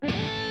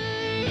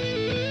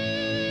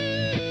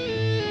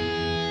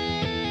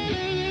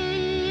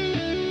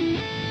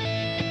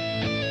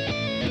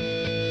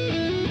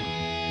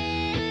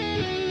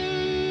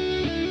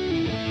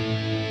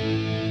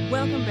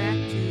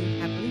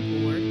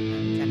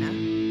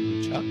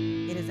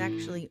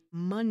actually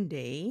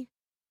Monday,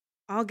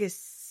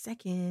 August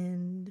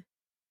 2nd.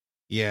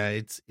 Yeah,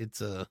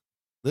 it's a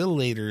little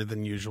later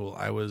than usual.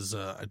 I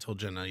told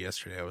Jenna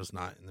yesterday I was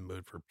not in the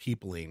mood for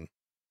peopling,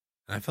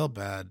 and I felt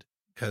bad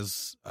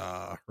because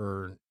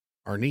our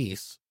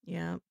niece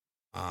Yeah.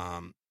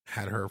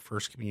 had her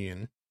first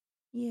communion,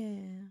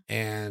 Yeah.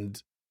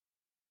 and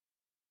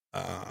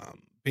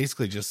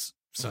basically just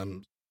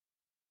some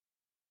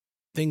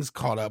things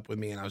caught up with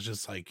me, and I was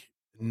just like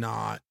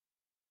not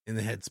in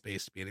the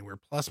headspace to be anywhere.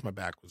 Plus, my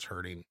back was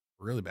hurting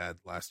really bad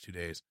the last 2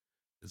 days.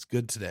 It's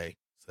good today,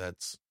 so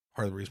that's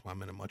part of the reason why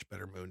I'm in a much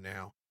better mood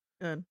now.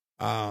 Good.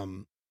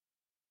 Um,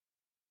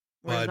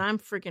 Whereas but I'm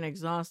freaking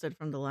exhausted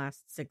from the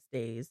last 6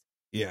 days.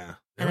 yeah,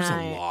 there was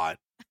a lot.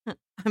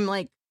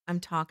 I'm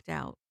talked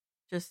out.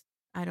 Just,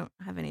 I don't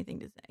have anything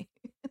to say.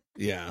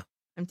 Yeah.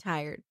 I'm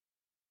tired.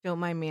 Don't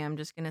mind me. I'm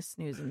just going to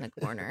snooze in the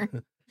corner.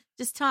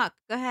 Just talk.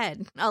 Go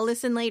ahead. I'll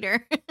listen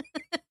later.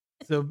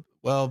 So,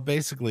 well,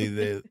 basically,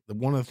 the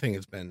one of the things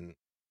that's been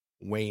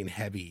weighing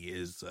heavy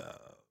is a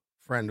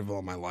friend of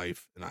all my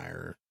life and I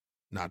are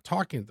not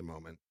talking at the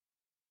moment,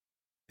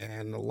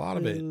 and a lot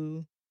of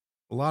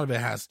it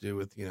has to do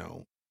with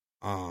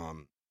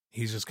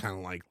he's just kind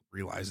of like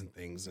realizing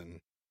things and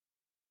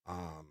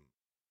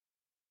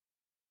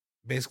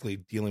basically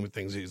dealing with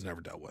things he's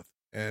never dealt with,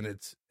 and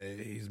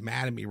he's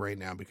mad at me right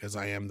now because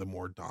I am the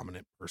more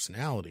dominant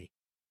personality.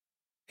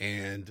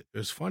 And it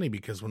was funny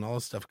because when all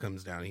this stuff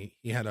comes down,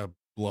 he had a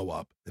blow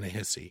up in a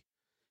hissy.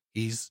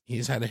 He's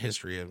had a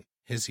history of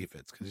hissy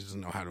fits because he doesn't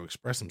know how to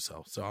express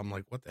himself. So I'm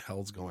like, what the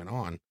hell's going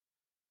on?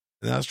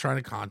 And I was trying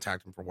to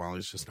contact him for a while.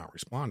 He's just not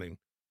responding.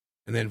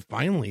 And then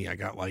finally I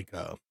got like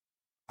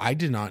I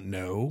did not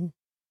know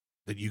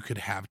that you could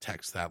have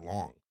text that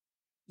long.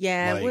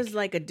 Yeah, it was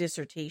like a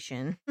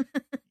dissertation.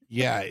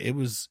 Yeah, it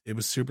was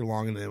super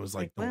long, and it was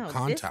like don't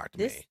contact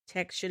me. This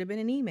text should have been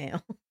an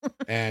email.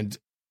 and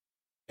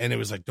it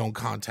was like, don't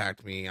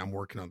contact me. I'm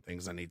working on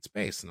things. I need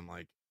space. And I'm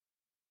like,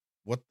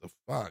 what the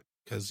fuck?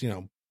 Because,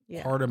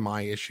 part of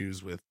my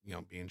issues with,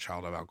 being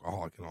child of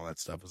alcoholic and all that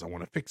stuff is I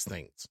want to fix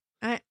things.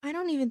 I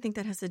don't even think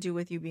that has to do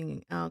with you being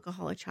an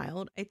alcoholic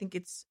child. I think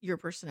it's your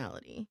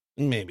personality.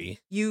 Maybe.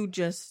 You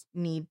just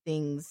need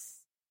things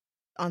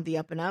on the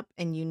up and up,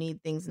 and you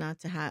need things not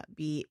to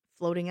be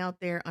floating out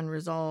there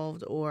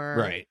unresolved or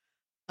right.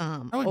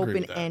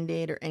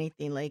 Open-ended or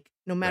anything. Like,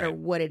 no matter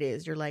what it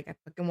is, you're like, I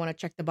fucking want to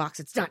check the box.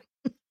 It's done.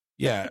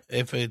 Yeah.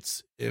 If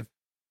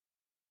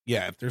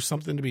there's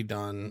something to be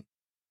done,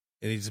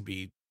 it needs to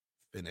be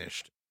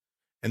finished.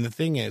 And the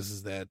thing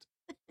is that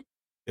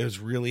it was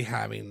really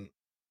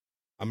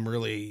I'm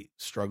really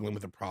struggling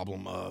with the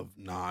problem of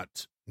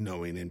not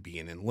knowing and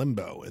being in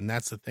limbo. And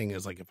that's the thing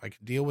is, like, if I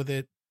can deal with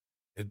it,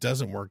 it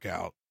doesn't work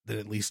out, then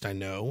at least I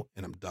know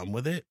and I'm done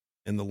with it.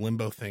 And the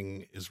limbo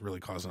thing is really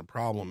causing a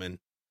problem. And,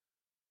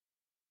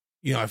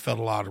 I felt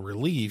a lot of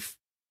relief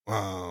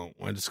when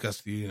I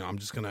discussed with you, I'm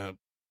just going to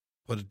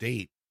put a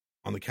date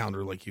on the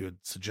calendar like you had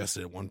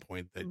suggested at one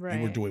point that you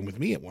were doing with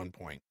me at one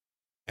point,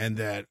 and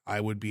that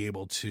I would be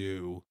able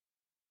to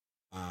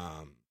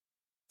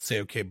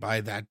say, okay,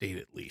 by that date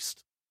at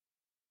least,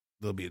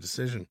 there'll be a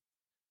decision.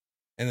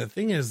 And the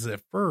thing is,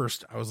 at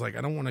first, I was like,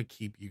 I don't want to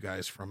keep you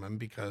guys from him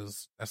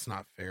because that's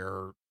not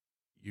fair.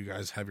 You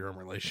guys have your own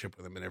relationship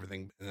with him and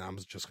everything. And I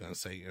was just going to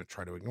say,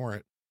 try to ignore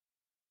it.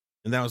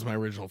 And that was my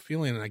original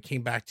feeling. And I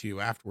came back to you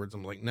afterwards.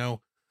 I'm like,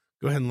 no,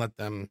 go ahead and let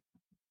them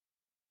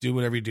do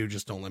whatever you do.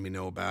 Just don't let me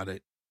know about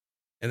it.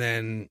 And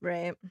then,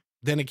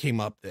 then it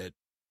came up that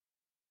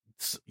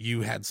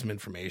you had some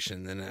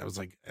information. And I was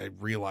like, I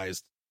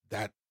realized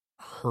that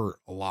hurt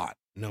a lot,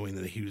 knowing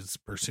that he was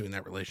pursuing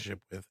that relationship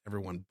with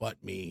everyone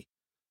but me,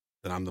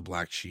 that I'm the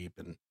black sheep.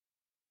 And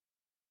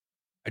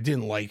I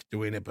didn't like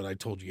doing it, but I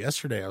told you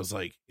yesterday, I was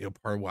like,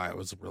 part of why I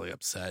was really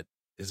upset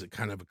is it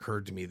kind of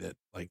occurred to me that,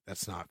 like,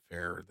 that's not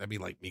fair. That'd be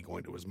like me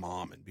going to his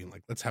mom and being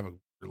like, let's have a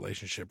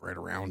relationship right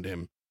around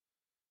him.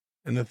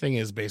 And the thing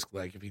is,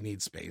 basically, like, if he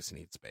needs space, he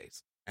needs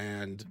space.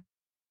 And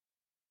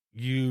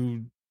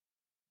you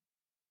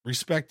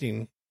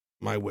respecting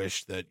my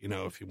wish that,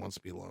 if he wants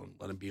to be alone,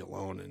 let him be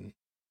alone. And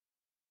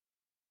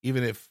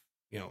even if,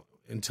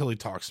 until he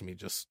talks to me,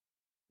 just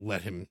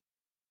let him.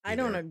 I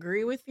don't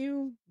agree with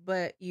you,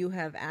 but you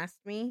have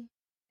asked me,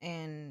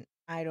 and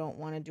I don't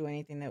want to do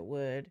anything that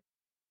would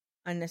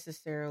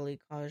unnecessarily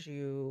cause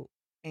you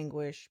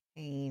anguish,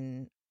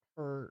 pain,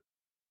 hurt.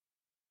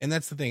 And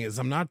that's the thing is,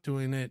 I'm not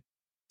doing it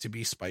to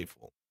be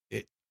spiteful.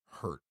 It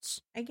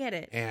hurts. I get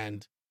it.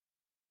 And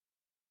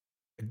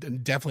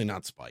definitely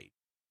not spite.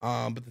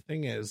 But the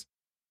thing is,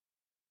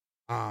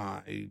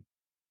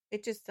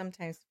 it just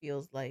sometimes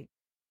feels like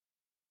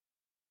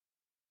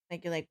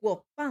you're like,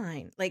 well,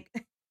 fine. Like,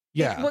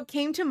 yeah. What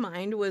came to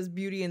mind was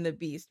Beauty and the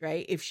Beast,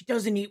 right? If she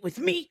doesn't eat with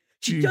me,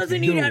 she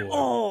doesn't eat at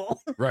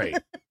all. Right.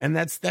 And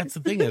that's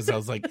the thing is, I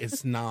was like,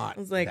 it's not. I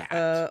was like,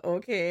 that.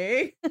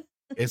 Okay.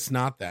 It's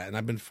not that. And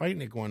I've been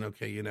fighting it going,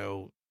 okay,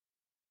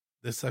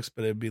 this sucks,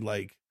 but it'd be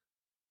like,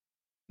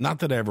 not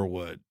that I ever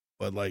would,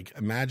 but like,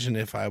 imagine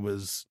if I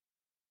was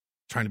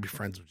trying to be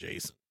friends with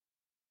Jason.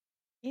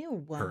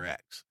 Ew. Her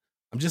ex.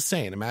 I'm just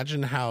saying,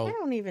 imagine I how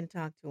don't even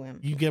talk to him.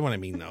 you get what I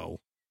mean, though.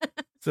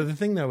 So the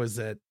thing, though, is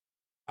that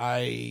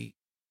That's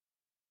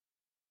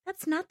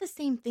not the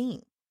same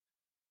thing.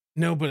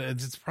 no, but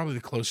it's probably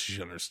the closest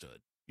you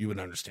would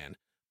understand.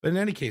 But in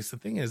any case, the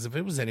thing is, if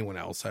it was anyone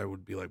else, I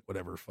would be like,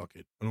 whatever, fuck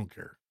it. I don't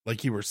care.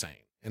 Like you were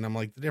saying. And I'm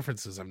like, the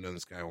difference is I've known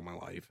this guy all my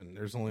life. And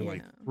there's only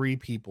like 3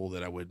 people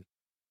that I would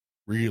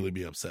really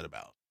be upset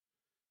about.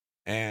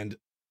 And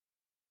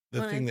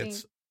the thing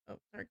that's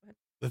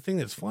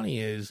funny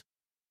is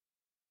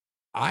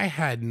I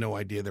had no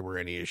idea there were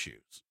any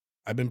issues.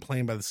 I've been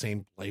playing by the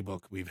same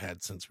playbook we've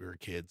had since we were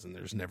kids. And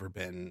there's never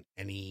been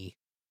any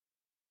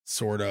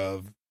sort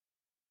of,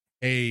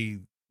 hey,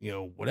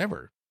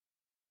 whatever.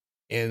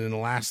 And in the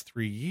last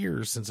 3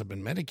 years since I've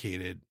been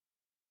medicated,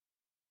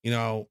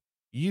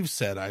 you've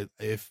said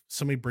if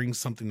somebody brings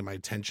something to my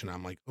attention,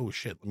 I'm like, oh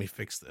shit, let me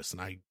fix this. And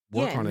I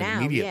work on it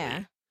immediately.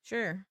 Yeah,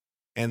 sure.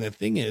 And the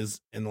thing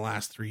is, in the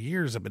last 3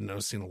 years, I've been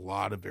noticing a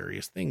lot of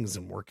various things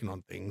and working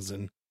on things.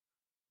 And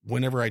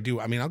whenever I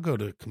do, I'll go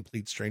to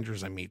complete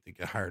strangers I meet that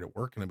get hired at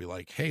work and I'll be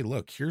like, hey,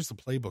 look, here's the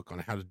playbook on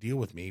how to deal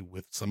with me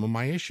with some of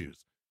my issues.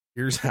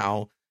 Here's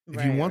how,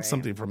 if you want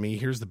something from me,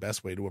 here's the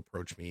best way to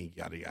approach me,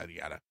 yada, yada,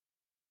 yada.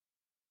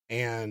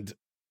 And,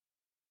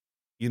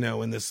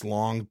 in this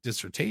long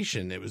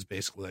dissertation, it was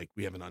basically like,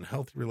 we have an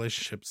unhealthy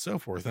relationship, so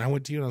forth. And I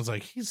went to you and I was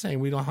like, he's saying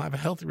we don't have a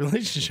healthy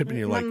relationship. And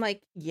you're like, I'm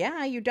like,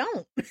 yeah, you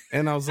don't.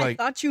 And I was like,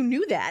 I thought you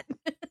knew that.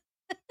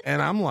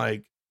 And I'm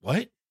like,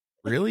 what?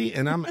 Really?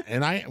 And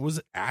I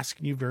was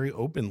asking you very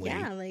openly.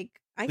 Yeah, like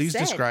please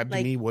describe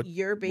to me what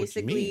you're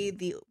basically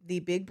the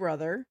big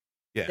brother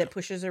that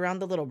pushes around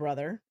the little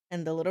brother,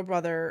 and the little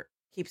brother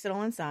keeps it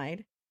all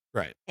inside.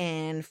 Right.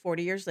 And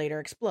 40 years later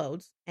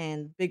explodes,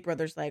 and big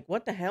brother's like,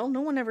 what the hell? No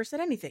one ever said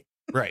anything.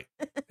 Right.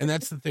 And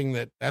that's the thing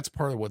that's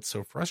part of what's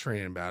so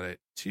frustrating about it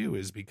too,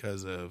 is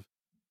because of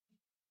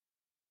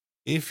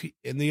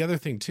and the other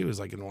thing too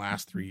is like in the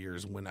last 3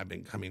 years when I've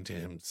been coming to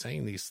him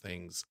saying these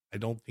things, I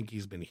don't think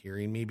he's been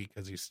hearing me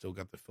because he's still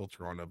got the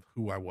filter on of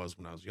who I was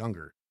when I was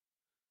younger.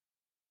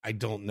 I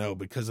don't know,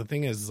 because the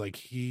thing is like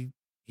he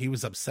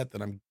was upset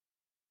that I'm,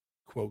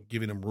 quote,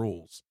 giving him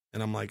rules.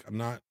 And I'm like, I'm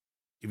not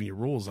giving you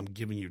rules. I'm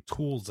giving you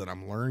tools that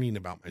I'm learning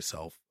about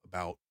myself,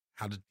 about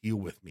how to deal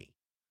with me.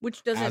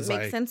 Which doesn't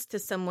make sense to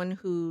someone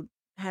who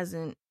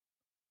hasn't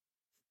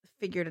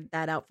figured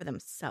that out for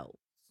themselves.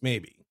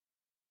 Maybe.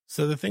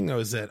 So the thing though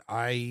is that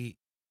I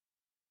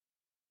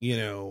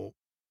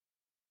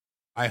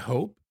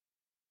hope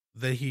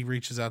that he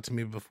reaches out to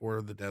me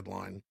before the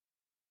deadline.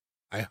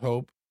 I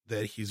hope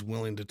that he's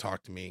willing to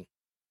talk to me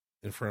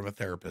in front of a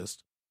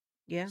therapist.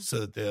 Yeah. So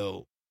that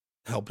they'll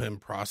help him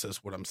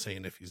process what I'm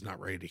saying if he's not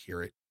ready to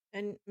hear it.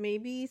 And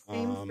maybe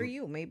same for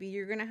you. Maybe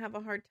you're going to have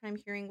a hard time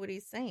hearing what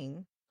he's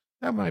saying.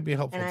 That might be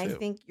helpful, and I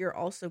think you're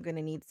also going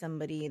to need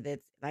somebody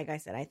that's, like I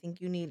said, I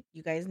think you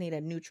guys need a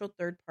neutral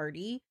third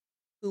party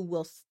who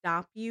will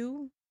stop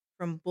you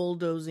from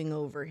bulldozing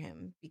over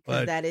him,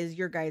 because that is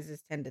your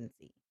guys'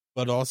 tendency.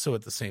 But also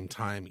at the same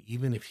time,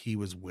 even if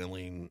he's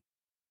willing,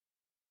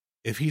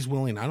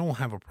 I don't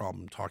have a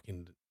problem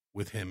talking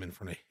with him in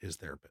front of his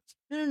therapist.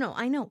 No,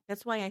 I know.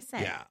 That's why I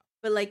said. Yeah.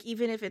 But like,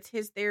 even if it's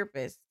his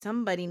therapist,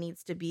 somebody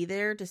needs to be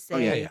there to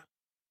say,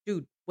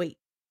 dude, wait,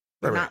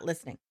 we're not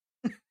listening.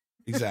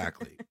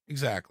 Exactly.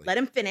 Let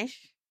him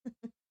finish.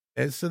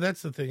 And so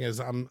that's the thing is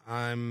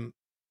I'm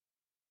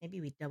maybe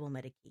we double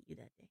medicate you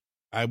that day.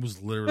 I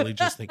was literally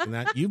just thinking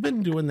that. You've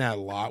been doing that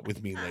a lot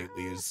with me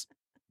lately.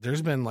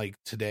 There's been like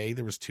today,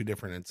 there was 2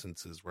 different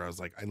instances where I was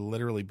like, I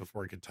literally,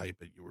 before I could type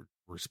it, you were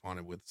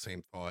responded with the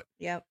same thought.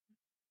 Yep.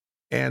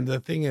 And the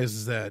thing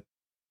is that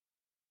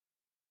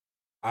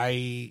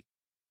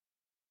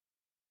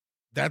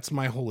that's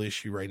my whole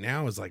issue right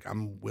now, is like,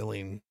 I'm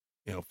willing,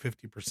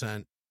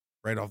 50%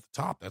 right off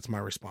the top. That's my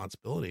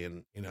responsibility.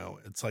 And,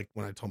 it's like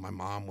when I told my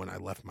mom when I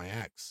left my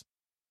ex,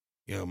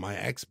 my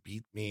ex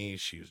beat me.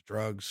 She used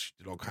drugs. She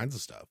did all kinds of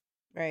stuff.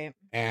 Right.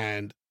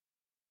 And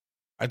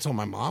I told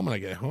my mom when I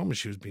get home and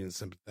she was being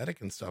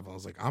sympathetic and stuff, I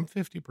was like, I'm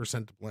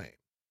 50% to blame.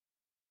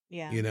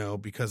 Yeah.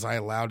 Because I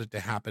allowed it to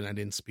happen. I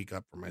didn't speak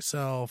up for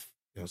myself,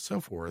 so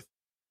forth.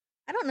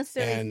 I don't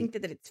necessarily think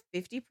that it's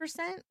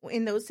 50%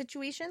 in those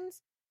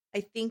situations. I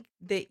think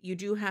that you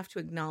do have to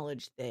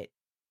acknowledge that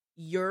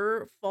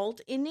your fault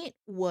in it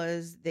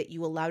was that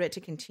you allowed it to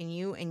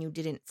continue and you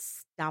didn't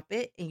stop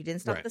it, and you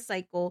didn't stop the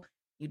cycle.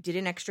 You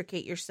didn't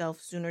extricate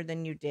yourself sooner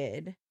than you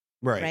did.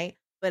 Right.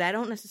 But I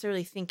don't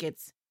necessarily think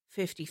it's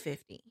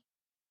 50-50.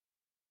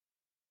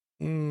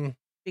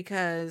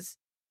 Because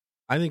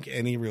I think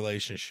any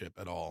relationship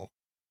at all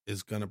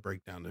is going to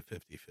break down to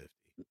 50-50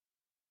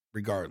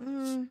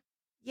 regardless.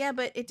 Yeah,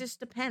 but it just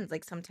depends.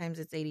 Like sometimes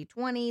it's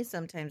 80-20,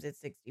 sometimes it's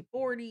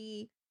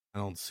 60-40. I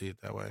don't see it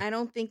that way. I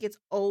don't think it's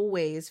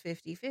always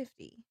 50-50.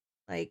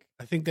 Like,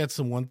 I think that's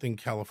the one thing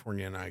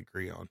California and I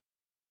agree on.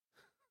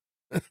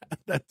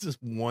 That's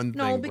just one thing.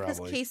 No,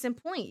 because case in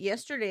point,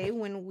 yesterday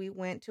when we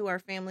went to our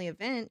family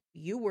event,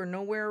 you were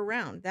nowhere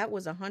around. That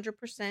was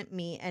 100%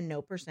 me and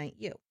no %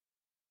 you.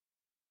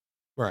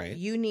 Right.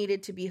 You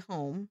needed to be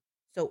home.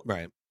 So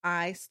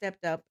I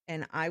stepped up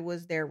and I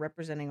was there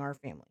representing our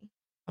family.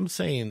 I'm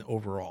saying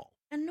overall.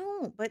 I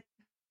know, but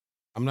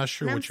I'm not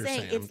sure and I'm what you're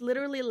saying saying. it's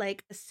literally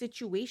like a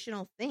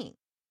situational thing.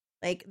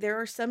 Like there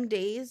are some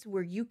days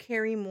where you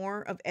carry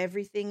more of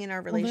everything in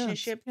our Well,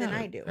 relationship than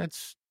I do.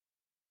 That's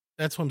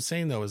what I'm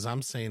saying though, is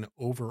I'm saying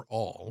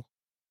overall,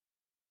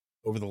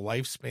 over the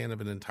lifespan of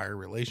an entire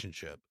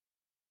relationship,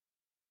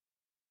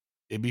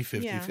 it'd be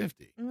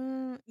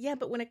 50-50. Yeah,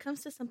 but when it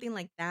comes to something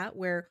like that,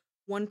 where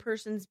one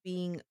person's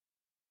being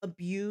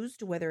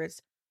abused, whether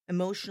it's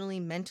emotionally,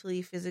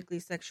 mentally, physically,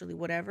 sexually,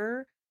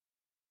 whatever,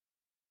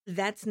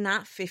 that's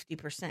not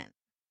 50%.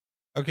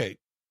 Okay.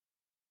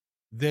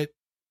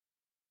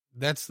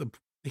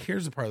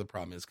 Here's the part of the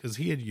problem is because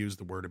he had used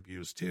the word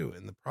abuse too.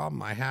 And the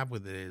problem I have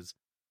with it is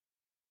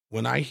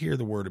when I hear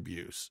the word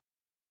abuse,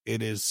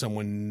 it is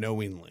someone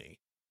knowingly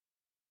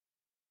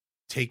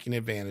taking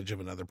advantage of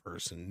another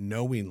person,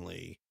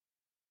 knowingly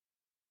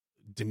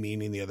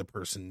demeaning the other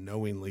person,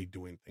 knowingly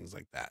doing things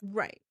like that.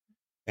 Right.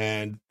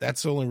 And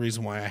that's the only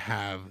reason why I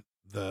have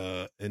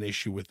an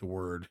issue with the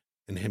word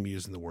and him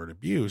using the word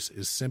abuse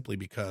is simply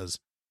because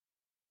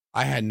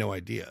I had no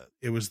idea.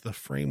 It was the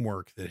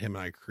framework that him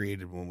and I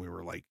created when we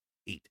were like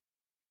 8.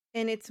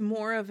 And it's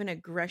more of an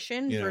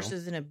aggression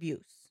versus an abuse.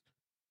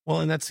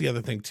 Well, and that's the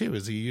other thing too,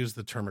 is he used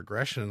the term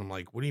aggression. And I'm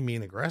like, what do you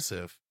mean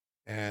aggressive?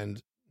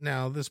 And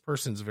now this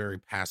person's a very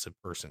passive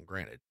person,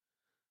 granted.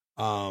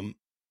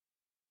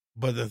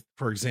 But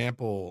for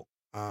example,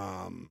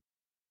 I'm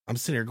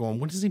sitting here going,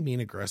 what does he mean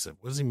aggressive?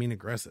 What does he mean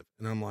aggressive?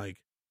 And I'm like,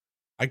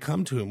 I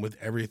come to him with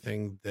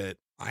everything that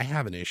I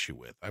have an issue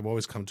with. I've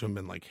always come to him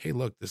and like, hey,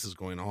 look, this is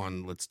going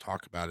on. Let's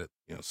talk about it,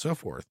 so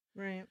forth.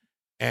 Right.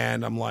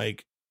 And I'm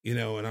like, and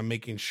I'm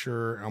making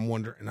sure I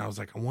was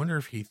like, I wonder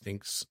if he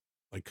thinks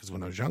like, cause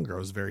when I was younger, I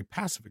was very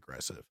passive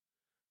aggressive.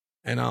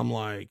 And I'm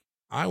like,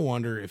 I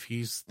wonder if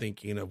he's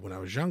thinking of when I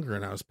was younger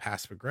and I was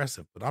passive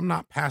aggressive, but I'm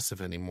not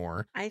passive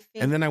anymore.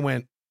 And then I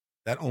went,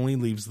 that only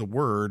leaves the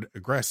word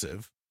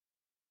aggressive.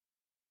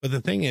 But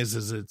the thing is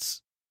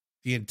it's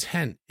the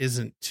intent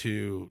isn't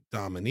to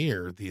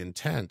domineer. The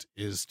intent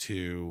is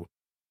to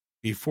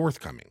be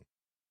forthcoming.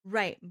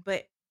 Right.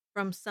 But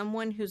from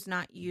someone who's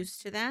not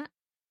used to that,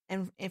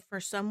 and if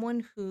for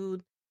someone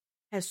who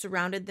has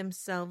surrounded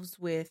themselves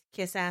with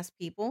kiss ass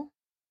people,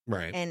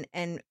 right,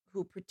 and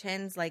who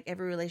pretends like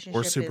every relationship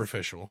or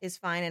superficial is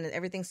fine and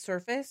everything's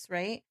surface,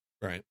 right?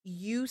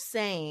 You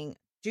saying,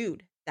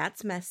 dude,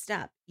 that's messed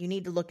up. You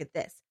need to look at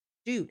this.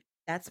 Dude,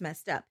 that's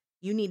messed up.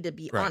 You need to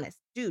be honest.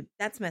 Dude,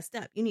 that's messed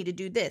up. You need to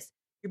do this.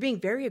 You're being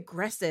very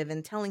aggressive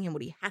and telling him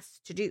what he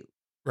has to do.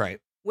 Right.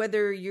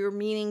 Whether you're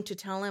meaning to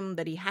tell him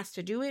that he has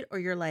to do it, or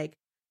you're like,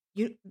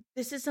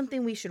 this is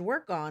something we should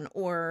work on,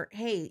 or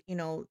hey,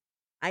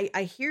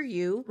 I hear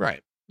you.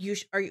 Right.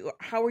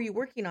 How are you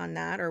working on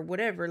that, or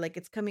whatever? Like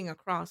it's coming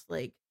across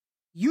like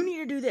you need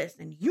to do this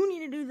and you need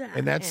to do that.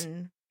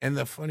 And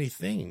the funny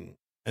thing,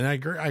 and I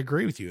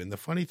agree with you. And the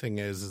funny thing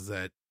is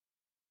that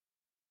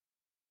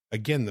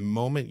again, the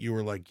moment you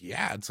were like,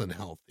 yeah, it's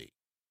unhealthy.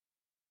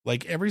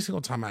 Like every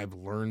single time I've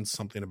learned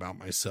something about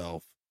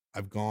myself,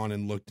 I've gone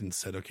and looked and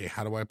said, okay,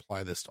 how do I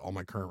apply this to all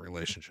my current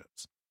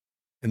relationships?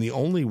 And the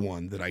only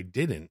one that I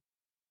didn't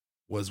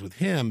was with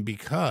him,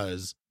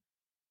 because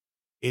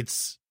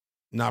it's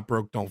not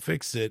broke, don't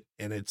fix it.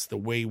 And it's the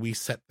way we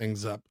set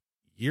things up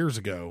years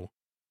ago.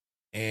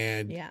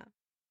 And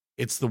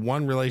it's the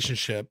one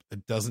relationship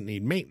that doesn't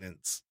need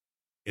maintenance.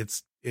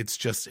 It's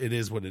just, it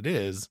is what it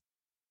is.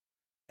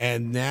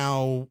 And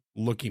now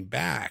looking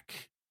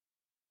back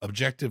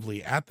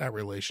objectively at that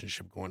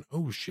relationship going,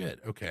 oh shit,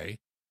 okay,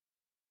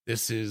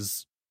 this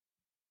is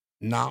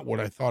not what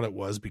I thought it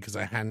was, because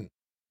I haven't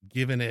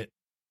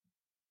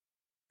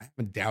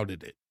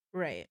doubted it.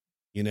 Right.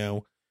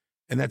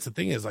 And that's the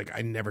thing is like,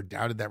 I never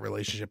doubted that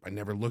relationship. I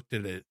never looked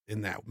at it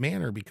in that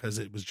manner because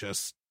it was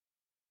just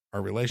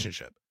our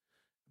relationship.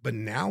 But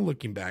now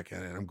looking back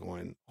at it, I'm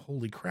going,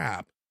 holy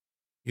crap.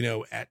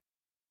 At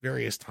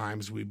various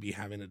times we'd be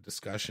having a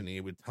discussion and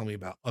he would tell me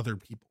about other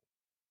people.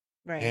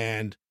 Right.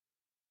 And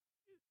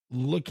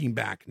looking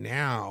back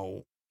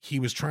now, he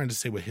was trying to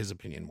say what his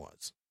opinion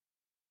was.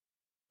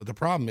 But the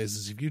problem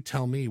is if you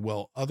tell me,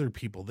 well, other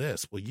people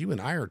this, well, you and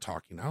I are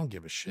talking, I don't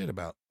give a shit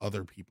about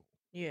other people.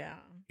 Yeah.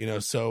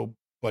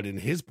 But in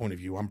his point of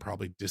view, I'm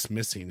probably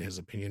dismissing his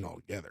opinion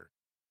altogether.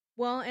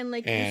 Well, and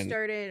like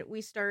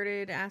we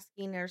started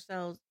asking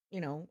ourselves,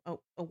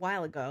 a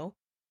while ago,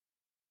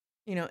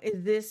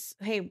 is this,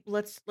 hey,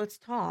 let's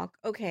talk.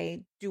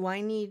 Okay, do I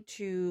need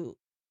to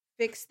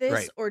fix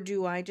this or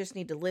do I just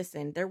need to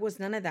listen? There was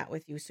none of that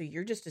with you, so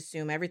you're just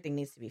assume everything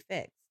needs to be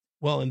fixed.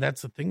 Well, and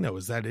that's the thing though,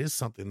 is that is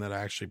something that I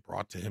actually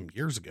brought to him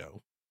years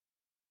ago.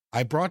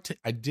 I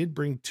did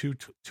bring two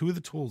of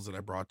the tools that I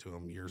brought to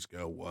him years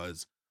ago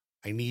was,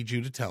 I need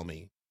you to tell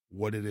me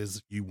what it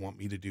is you want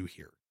me to do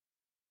here.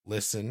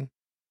 Listen,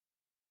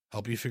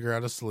 help you figure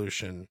out a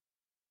solution,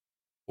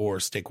 or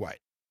stay quiet.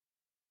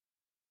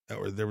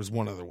 Or there was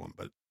one other one,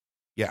 but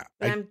yeah.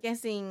 But I'm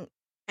guessing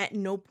at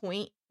no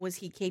point was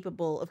he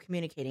capable of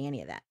communicating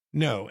any of that.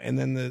 No. And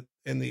then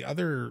the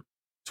other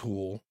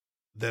tool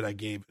that I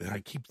gave, and I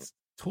keep,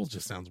 tools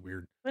just sounds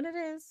weird, But it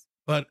is.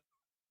 but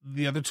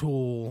the other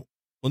tool,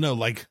 well, no,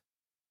 like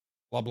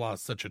blah, blah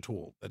is such a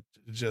tool that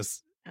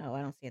just, Oh,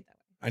 I don't see it that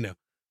way. I know.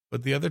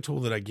 But the other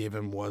tool that I gave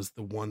him was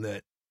the one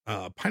that,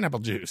 pineapple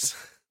juice.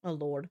 Oh,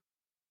 Lord.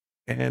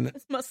 And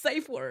It's my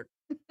safe word.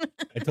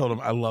 I told him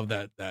I love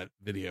that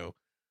video.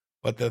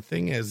 But the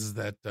thing is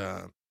that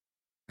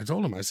I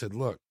told him, I said,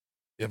 look,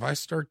 if I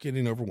start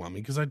getting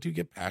overwhelming, because I do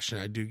get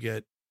passionate, I do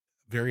get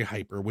very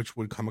hyper, which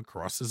would come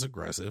across as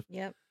aggressive.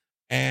 Yep.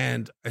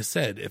 And I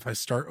said, if I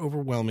start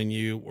overwhelming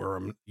you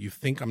or you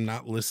think I'm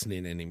not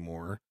listening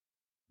anymore,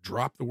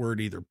 drop the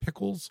word either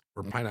pickles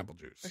or pineapple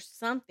Or juice.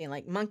 something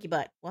like monkey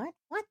butt. What?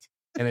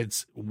 And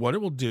it's what it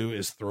will do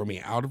is throw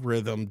me out of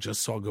rhythm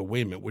just so I'll go,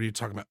 wait a minute, what are you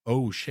talking about?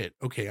 Oh, shit.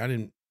 Okay, I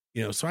didn't,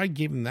 so I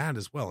gave him that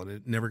as well, and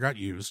it never got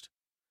used.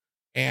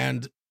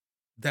 And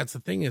that's the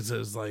thing is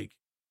like,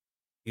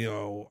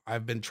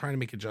 I've been trying to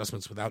make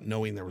adjustments without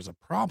knowing there was a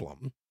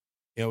problem.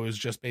 It was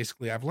just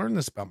basically, I've learned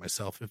this about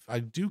myself. If I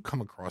do come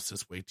across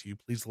this way to you,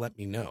 please let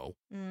me know.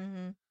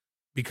 Mm-hmm.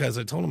 Because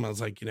I told him, I was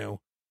like,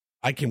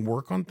 I can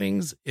work on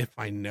things if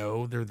I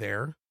know they're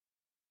there.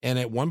 And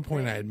at one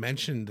point I had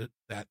mentioned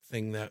that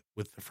thing that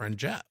with the friend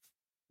Jeff,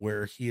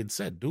 where he had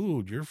said,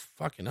 dude, you're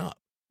fucking up.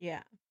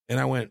 Yeah. And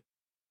I went,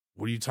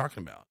 what are you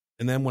talking about?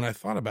 And then when I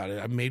thought about it,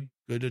 I've made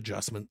good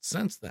adjustments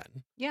since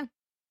then. Yeah.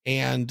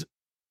 And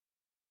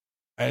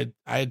I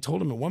had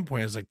told him at one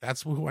point, I was like,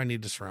 that's who I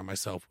need to surround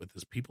myself with,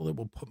 is people that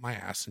will put my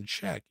ass in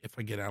check if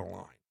I get out of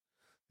line.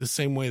 The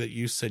same way that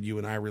you said you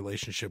and I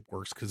relationship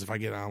works, because if I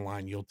get out of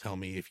line, you'll tell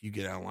me. If you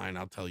get out of line,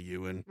 I'll tell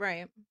you. And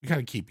right. We kind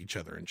of keep each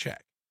other in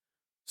check.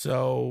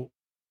 So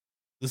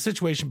the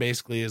situation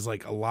basically is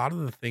like a lot of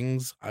the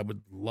things I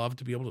would love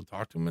to be able to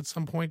talk to him at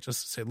some point,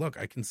 just to say, look,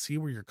 I can see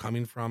where you're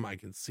coming from. I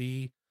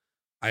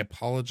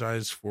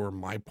apologize for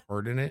my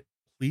part in it.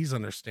 Please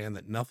understand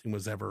that nothing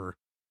was ever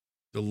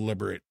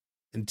deliberate,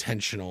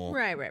 intentional,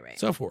 right.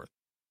 so forth.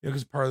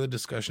 Because part of the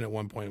discussion at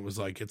one point was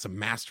like, it's a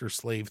master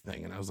slave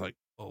thing. And I was like,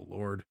 oh,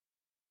 Lord.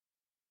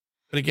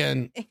 But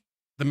again,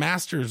 the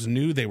masters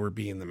knew they were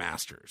being the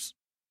masters.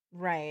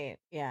 Right.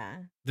 Yeah.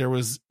 There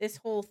was this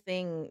whole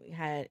thing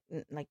had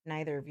like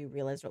neither of you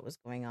realized what was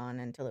going on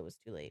until it was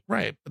too late.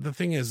 Right. But the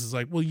thing is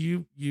like, well,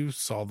 you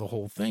saw the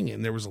whole thing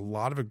and there was a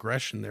lot of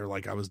aggression there.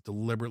 Like I was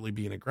deliberately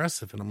being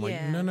aggressive. And I'm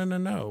like,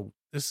 no.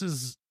 This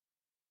is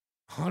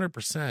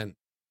 100%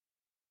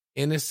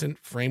 innocent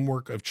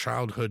framework of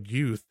childhood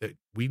youth that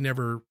we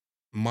never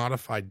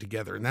modified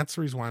together. And that's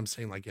the reason why I'm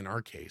saying, like, in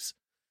our case,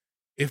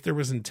 if there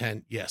was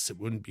intent, yes, it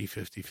wouldn't be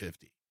 50-50.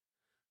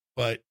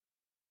 But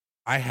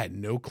I had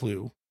no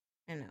clue.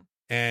 I know.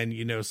 And,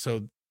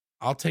 so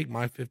I'll take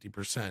my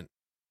 50%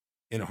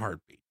 in a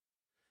heartbeat.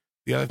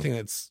 The other thing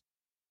that's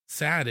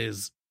sad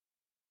is,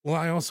 well,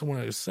 I also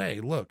want to say,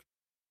 look,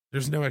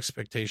 there's no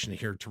expectation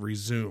here to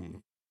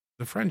resume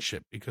the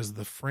friendship because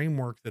the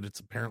framework that it's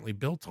apparently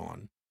built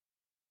on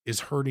is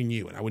hurting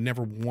you. And I would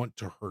never want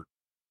to hurt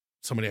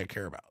somebody I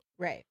care about.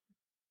 Right.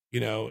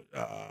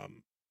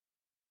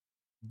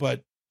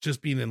 But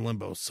just being in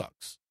limbo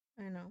sucks.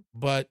 I know.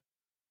 But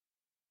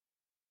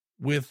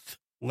with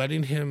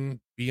letting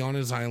him be on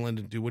his island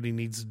and do what he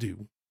needs to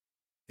do,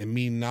 and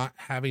me not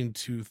having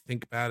to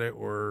think about it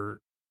or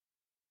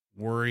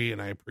worry,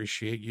 and I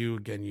appreciate you.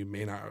 Again, you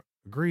may not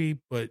agree,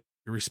 but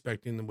you're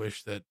respecting the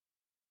wish that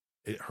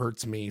it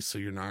hurts me, so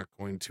you're not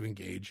going to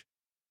engage.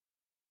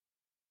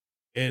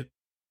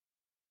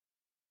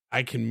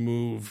 I can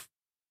move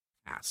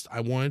past.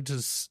 I wanted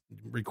to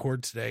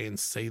record today and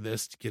say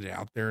this to get it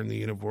out there in the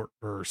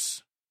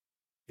universe,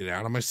 get it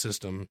out of my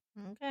system.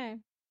 Okay.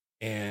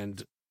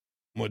 And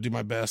I'm going to do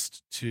my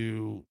best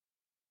to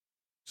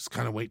just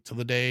kind of wait till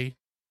the day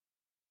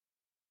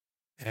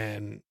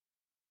and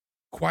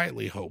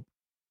quietly hope,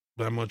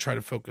 but I'm going to try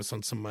to focus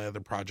on some of my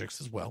other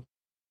projects as well.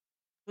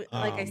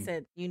 Like I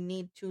said, you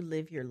need to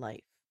live your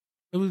life.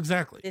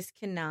 Exactly. This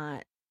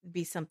cannot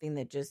be something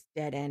that just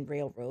dead end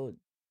railroad.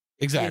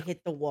 Exactly. We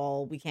hit the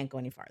wall. We can't go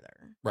any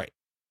farther. Right.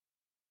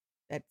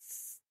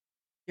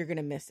 You're going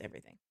to miss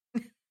everything.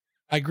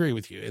 I agree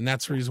with you. And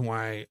that's the reason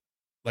why,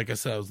 like I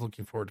said, I was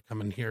looking forward to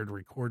coming here to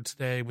record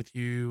today with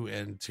you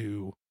and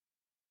to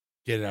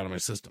get it out of my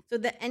system. So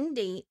the end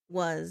date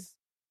was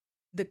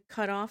the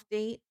cutoff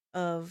date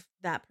of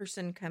that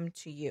person come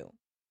to you.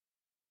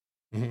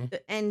 Mm-hmm.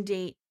 The end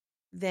date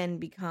then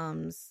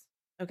becomes,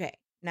 okay,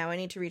 now I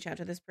need to reach out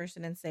to this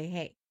person and say,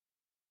 hey,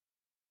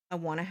 I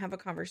want to have a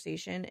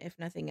conversation, if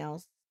nothing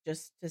else,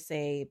 just to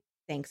say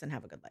thanks and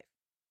have a good life.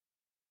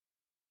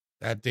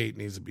 That date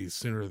needs to be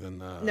sooner than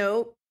the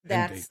Nope.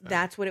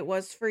 That's what it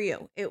was for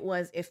you. It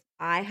was if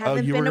I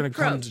haven't you been were going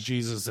approached. to come to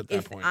Jesus at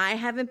that point. If I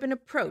haven't been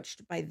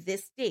approached by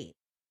this date,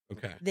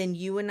 okay,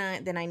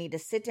 then I need to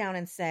sit down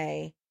and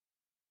say,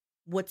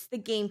 what's the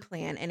game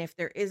plan? And if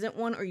there isn't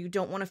one or you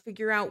don't want to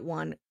figure out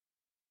one,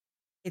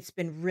 it's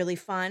been really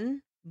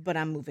fun, but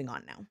I'm moving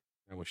on now.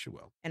 I wish you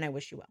well. And I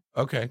wish you well.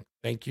 Okay.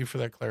 Thank you for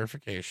that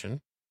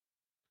clarification.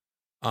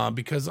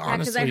 Because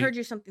honestly, because I heard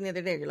you something the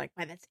other day. You're like,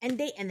 by that's end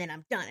date, and then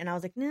I'm done. And I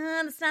was like, no,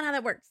 that's not how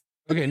that works.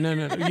 Okay, no,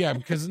 yeah,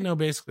 because no,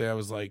 basically, I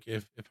was like,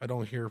 if I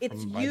don't hear from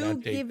It's him by you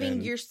that date, giving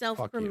then yourself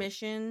fuck you.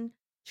 permission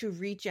to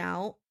reach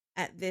out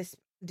at this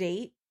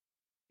date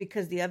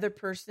because the other I've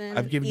person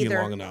given you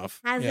long either enough.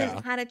 hasn't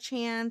Yeah, had a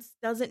chance,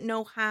 doesn't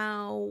know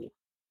how,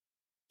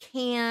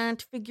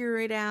 can't figure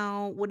it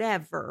out,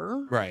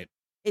 whatever. right,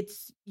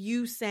 It's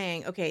you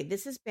saying, okay,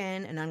 this has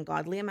been an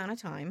ungodly amount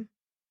of time.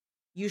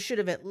 You should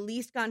have at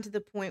least gotten to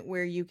the point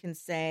where you can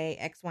say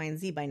X, Y, and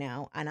Z by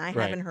now, and I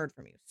right. haven't heard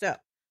from you. So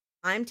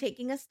I'm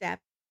taking a step,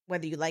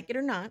 whether you like it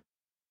or not,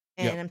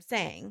 Yep. and I'm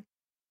saying,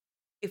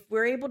 if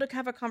we're able to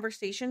have a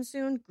conversation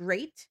soon,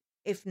 great.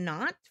 If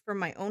not, for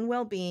my own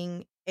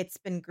well-being, it's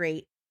been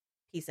great.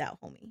 Peace out,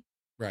 homie.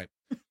 Right.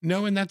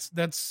 No, and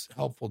that's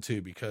helpful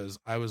too, because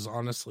I was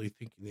honestly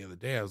thinking the other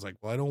day, I was like,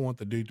 well, I don't want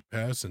the dude to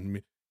pass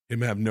and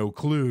him have no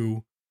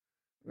clue.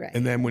 Right.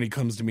 And then when he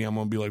comes to me, I'm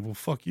gonna be like, well,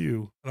 fuck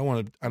you. I don't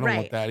want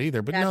Right. that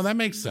either. But no, that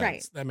makes sense.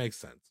 Right. That makes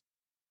sense.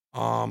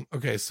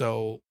 Okay,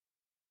 so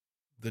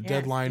the Yeah,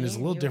 deadline is a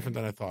see, little you- different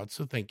than I thought.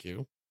 So thank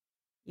you.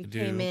 You I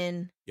came do.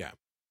 in. Yeah.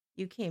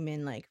 You came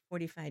in like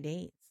 45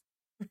 days.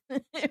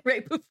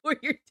 Right before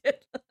your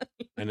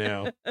deadline. I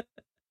know.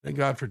 Thank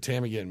God for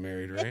Tammy getting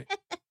married, right?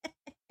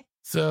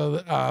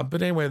 So,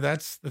 but anyway,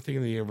 that's the thing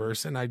in the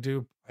universe, and I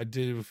did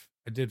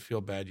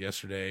feel bad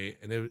yesterday,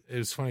 and it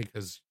was funny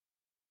because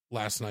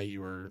last night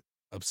you were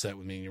upset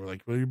with me, and you were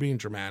like, "Well, you're being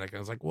dramatic." I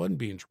was like, "Wasn't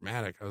being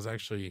dramatic.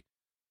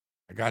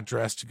 I got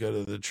dressed to go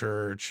to the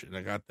church, and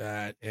I got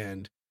that,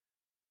 and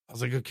I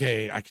was like,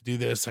 okay, I could do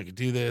this,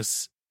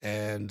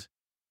 and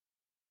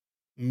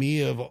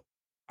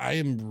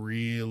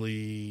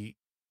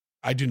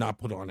I do not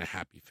put on a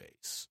happy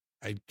face.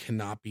 I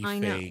cannot be I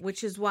fake. know,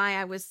 which is why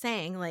I was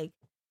saying, like,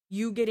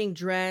 you getting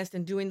dressed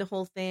and doing the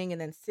whole thing and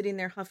then sitting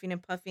there huffing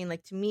and puffing.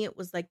 Like, to me, it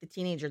was like the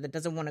teenager that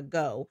doesn't want to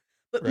go,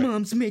 but Right.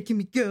 mom's making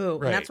me go.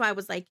 Right. And that's why I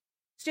was like,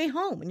 stay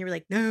home. And you were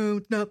like, no,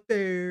 it's not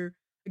fair.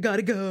 I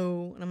gotta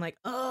go. And I'm like,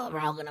 oh, we're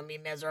all gonna be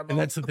miserable. And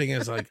that's the thing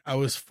is, like, I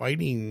was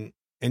fighting,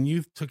 and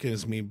you took it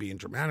as me being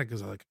dramatic,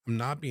 because I'm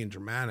not being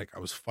dramatic. I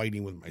was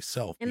fighting with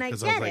myself, And I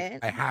because I was get like, it.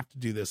 I have to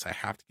do this. I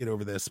have to get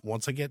over this.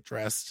 Once I get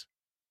dressed,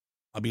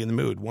 I'll be in the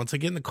mood. Once I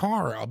get in the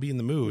car, I'll be in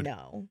the mood.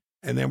 No.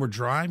 And then we're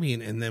driving,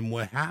 and then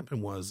what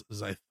happened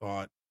is I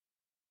thought,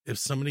 if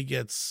somebody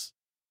gets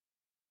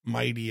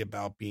mighty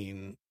about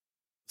being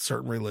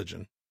certain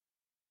religion,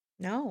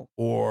 No.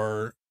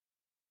 or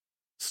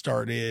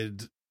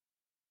started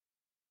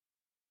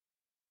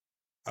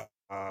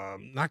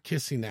not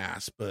kissing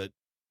ass, but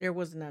There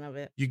was none of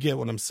it. you get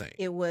what I'm saying.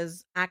 It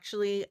was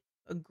actually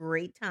a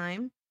great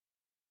time.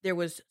 There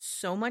was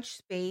so much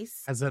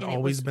space. Has that and it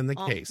always was been the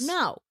all- case?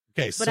 No.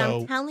 Okay, But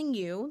so I'm telling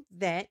you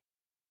that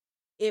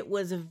it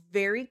was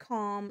very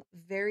calm,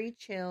 very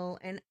chill.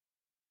 And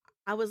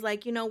I was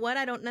like, you know what?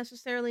 I don't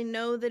necessarily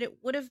know that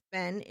it would have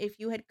been if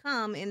you had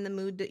come in the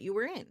mood that you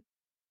were in.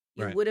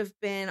 You Right. would have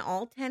been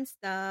all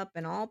tensed up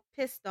and all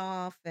pissed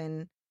off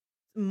and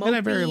mopey. and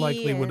I very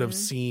likely would have and-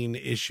 seen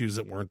issues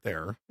that weren't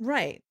there.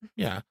 Right.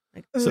 Yeah.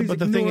 Like, So, he's but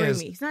the thing ignoring is-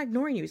 me. He's not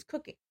ignoring you. He's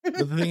cooking. But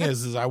the thing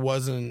is I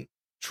wasn't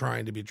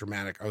trying to be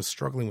dramatic. I was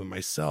struggling with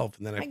myself,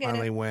 and then I I get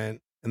finally it.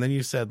 went. And then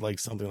you said like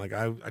something like,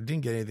 I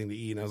didn't get anything to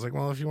eat. And I was like,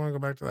 well, if you want to go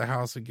back to the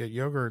house and get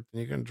yogurt,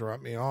 then you can drop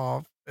me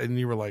off. And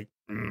you were like,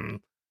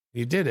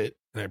 you did it.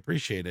 And I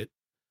appreciate it.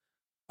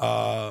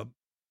 But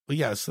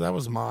yeah, so that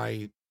was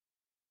my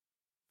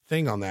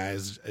thing on that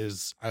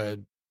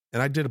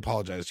and I did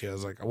apologize to you. I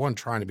was like, I wasn't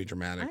trying to be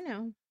dramatic. I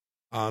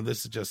know.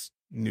 This is just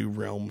new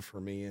realm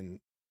for me. And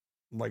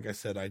like I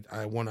said,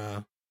 I want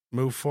to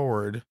move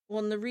forward. Well,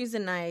 and the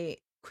reason I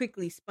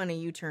quickly spun a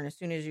U-turn as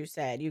soon as you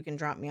said you can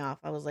drop me off,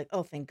 I was like,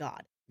 oh, thank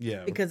God.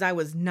 Yeah. Because I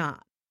was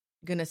not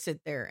going to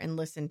sit there and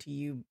listen to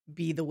you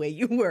be the way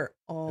you were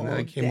all And then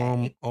I came day.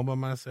 home all by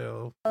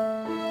myself.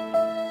 I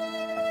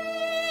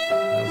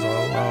was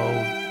all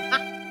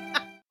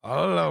alone.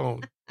 All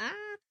alone.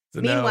 So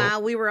no.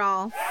 Meanwhile, we were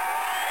all...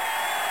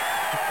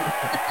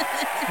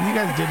 you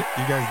guys did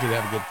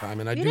have a good time.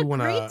 And I We do had a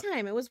want great to,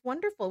 time. It was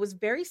wonderful. It was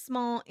very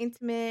small,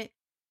 intimate.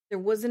 There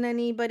wasn't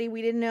anybody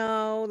we didn't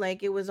know.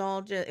 Like, it was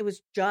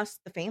just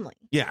the family.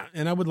 yeah.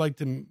 And I would like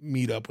to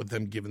meet up with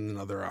them given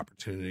another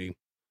opportunity.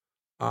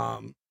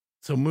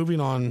 So moving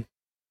on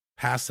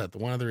past that, the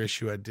one other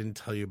issue I didn't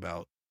tell you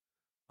about,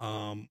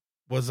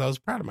 was I was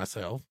proud of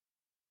myself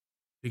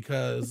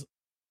because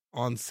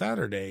on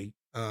Saturday,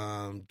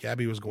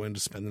 Gabby was going to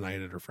spend the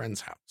night at her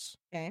friend's house.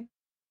 Okay.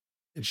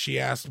 And she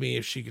asked me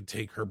if she could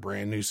take her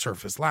brand new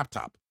Surface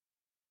laptop.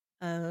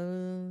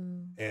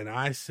 Oh. And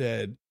I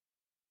said,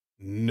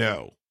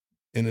 no,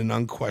 in an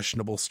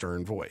unquestionable,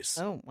 stern voice.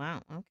 Oh,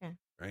 wow. Okay.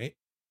 Right.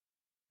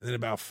 And then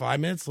about 5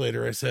 minutes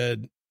later, I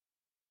said,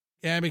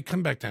 Gabby,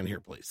 come back down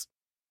here, please.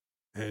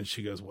 And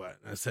she goes, what?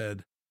 And I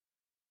said,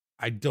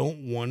 I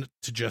don't want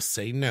to just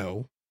say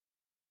no.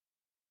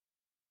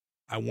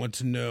 I want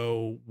to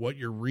know what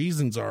your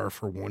reasons are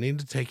for wanting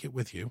to take it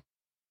with you.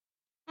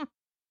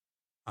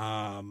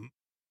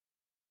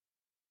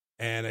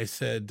 And I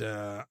said,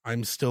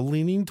 I'm still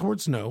leaning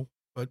towards no,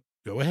 but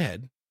go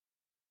ahead.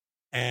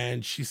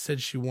 And she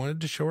said she wanted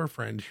to show her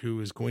friend who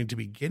is going to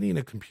be getting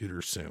a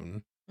computer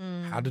soon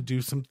how to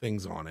do some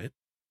things on it.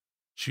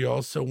 She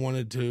also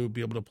wanted to be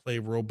able to play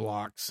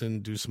Roblox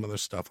and do some other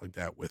stuff like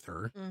that with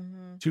her.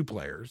 2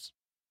 players.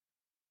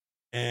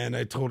 And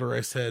I told her,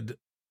 I said,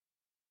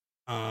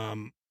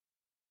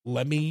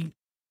 let me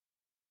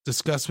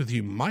discuss with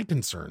you my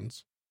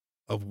concerns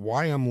of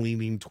why I'm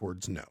leaning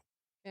towards no.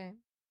 Okay.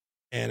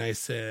 And I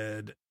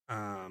said,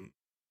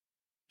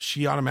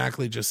 she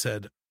automatically just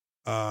said,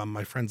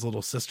 my friend's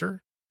little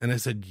sister. And I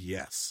said,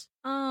 yes.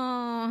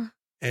 Oh.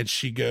 And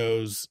she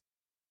goes,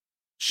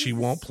 she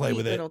won't play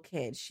with it. Little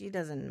kid. She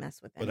doesn't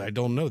mess with it. But I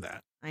don't know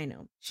that. I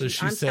know. So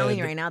she I'm said, telling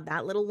you right now,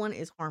 that little one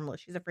is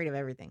harmless. She's afraid of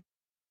everything.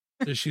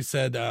 So she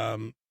said,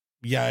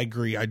 yeah, I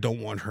agree. I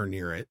don't want her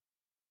near it.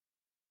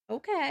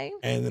 Okay.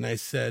 And then I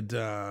said,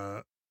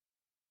 I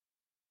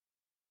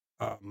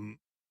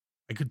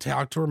could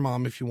talk to her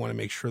mom if you want to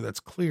make sure that's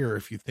clear,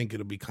 if you think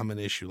it'll become an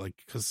issue. Like,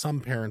 because some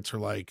parents are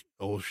like,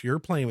 oh, if you're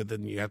playing with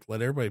it, then you have to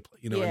let everybody play.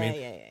 You know what I mean?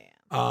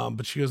 Yeah.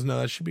 But she goes, no,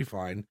 that should be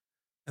fine.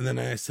 And then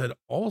I said,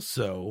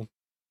 also,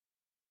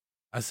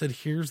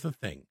 here's the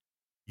thing.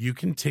 You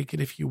can take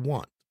it if you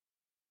want.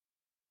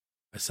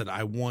 I said,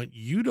 I want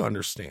you to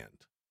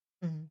understand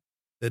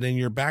that in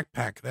your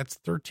backpack, that's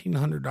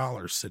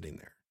 $1,300 sitting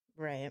there.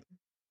 Right.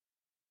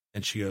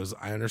 And she goes,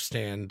 I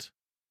understand.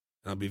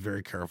 And I'll be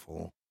very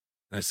careful.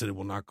 And I said, it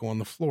will not go on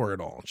the floor at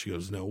all. And she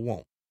goes, no, it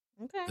won't.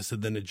 Okay. I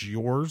said, then it's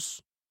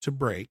yours to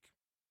break.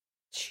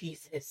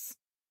 Jesus.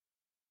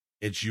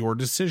 It's your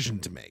decision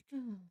to make.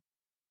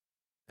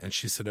 And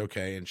she said,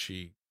 okay. And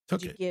she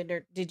took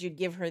it. Did you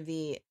give her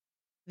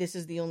this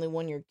is the only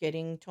one you're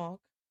getting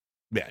talk?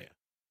 Yeah.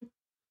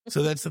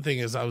 So that's the thing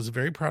is I was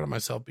very proud of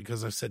myself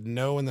because I said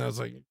no. And then I was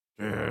like,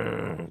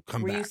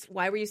 come back.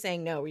 Why were you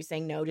saying no? Were you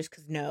saying no just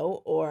because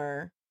no,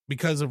 or?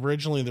 Because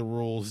originally the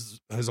rules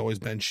has always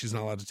been she's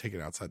not allowed to take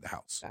it outside the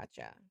house.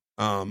 Gotcha.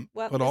 Well,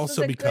 but this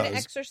also is a because good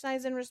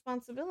exercise in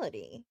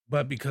responsibility.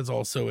 But because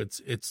also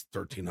it's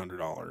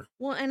 $1,300.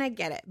 Well, and I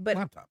get it, but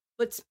laptop.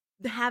 But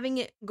having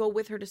it go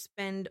with her to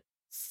spend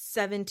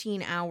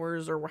 17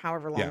 hours or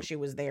however long she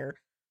was there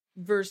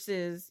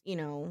versus,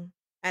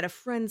 at a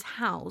friend's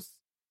house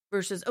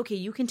versus, okay,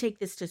 you can take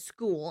this to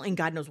school and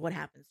God knows what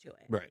happens to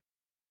it. Right.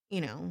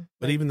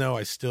 But even though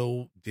I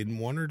still didn't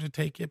want her to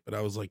take it, but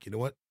I was like, you know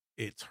what?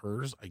 It's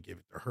hers. I give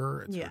it to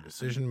her. It's her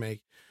decision to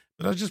make.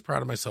 But I was just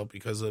proud of myself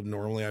because of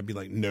normally I'd be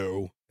like,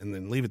 no, and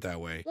then leave it that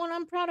way. Well,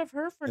 I'm proud of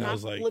her for not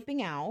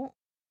flipping out.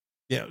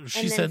 Yeah.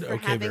 She said,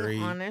 okay, having very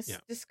honest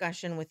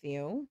discussion with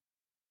you.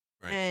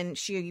 Right. And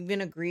she even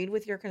agreed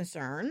with your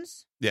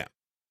concerns. Yeah.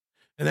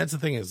 And that's the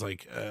thing is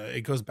like,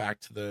 it goes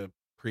back to the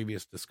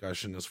previous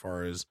discussion as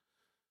far as,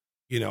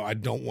 I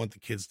don't want the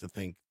kids to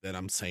think that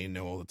I'm saying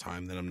no all the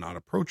time, that I'm not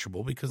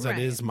approachable because that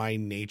is my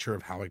nature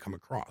of how I come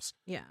across.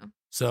 Yeah.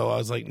 So I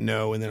was like,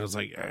 no. And then I was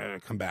like,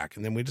 come back.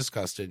 And then we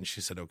discussed it and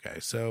she said, okay.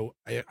 So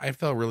I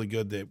felt really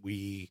good that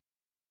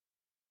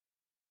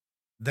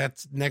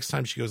that's next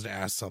time she goes to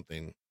ask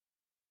something,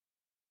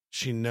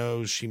 she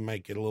knows she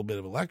might get a little bit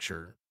of a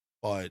lecture,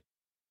 but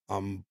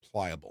I'm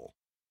pliable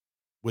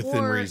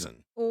within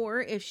reason.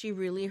 Or if she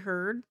really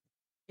heard,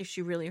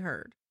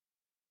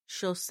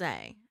 she'll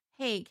say,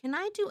 hey, can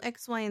I do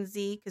X, Y, and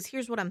Z? Because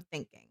here's what I'm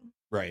thinking.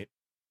 Right.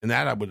 And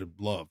that I would have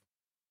loved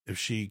if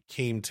she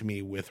came to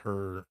me with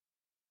her,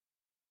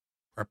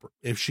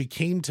 if she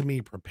came to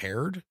me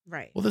prepared.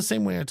 Right. Well, the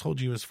same way I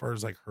told you as far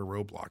as like her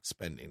Roblox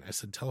spending, I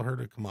said, tell her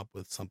to come up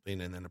with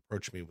something and then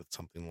approach me with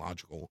something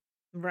logical.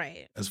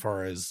 Right. As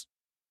far as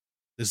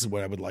this is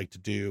what I would like to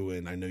do.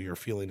 And I know your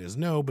feeling is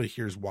no, but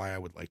here's why I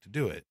would like to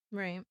do it.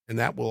 Right. And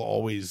that will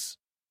always,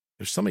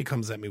 if somebody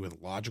comes at me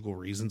with logical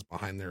reasons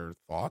behind their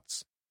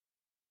thoughts,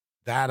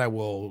 that I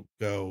will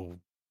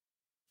go,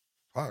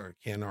 I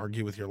can't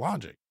argue with your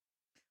logic.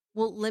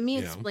 Well, let me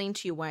explain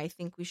to you why I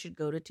think we should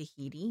go to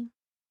Tahiti.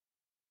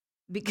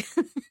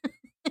 Because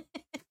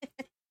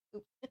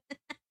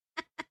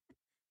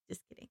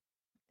just kidding.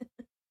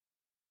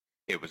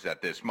 It was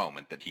at this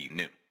moment that he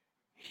knew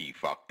he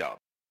fucked up.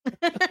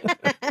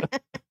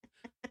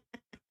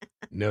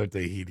 No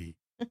Tahiti.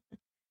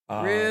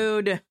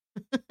 Rude.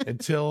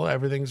 Until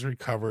everything's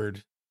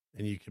recovered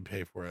and you can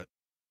pay for it.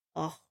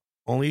 Oh.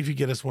 Only if you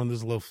get us one of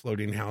those little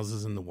floating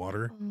houses in the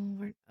water.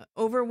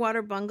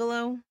 Overwater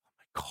bungalow. Oh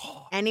my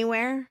God.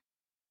 Anywhere.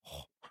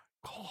 Oh my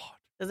God.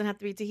 Doesn't have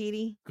to be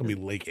Tahiti. It's gonna be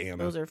Lake Anna.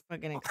 Those are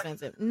fucking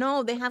expensive.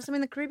 No, they have some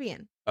in the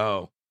Caribbean.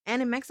 Oh.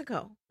 And in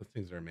Mexico. Those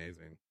things are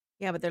amazing.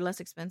 Yeah, but they're less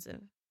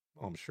expensive.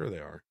 Oh, I'm sure they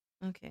are.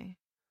 Okay.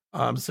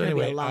 So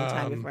anyway, be a long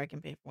time before I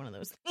can pay for one of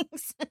those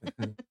things.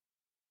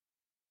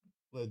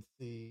 Let's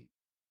see.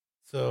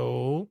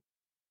 So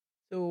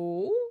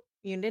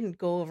you didn't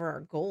go over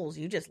our goals.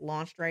 You just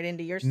launched right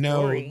into your story.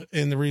 No,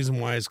 and the reason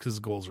why is because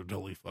goals are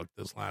totally fucked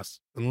this last.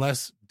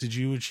 Unless, did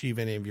you achieve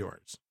any of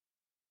yours?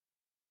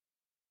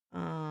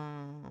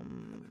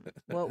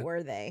 What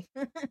were they?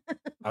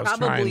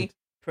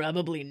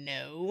 Probably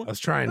no. I was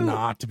trying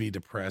not to be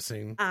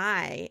depressing.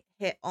 I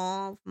hit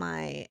all of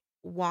my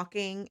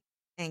walking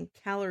and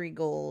calorie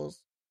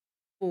goals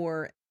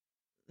for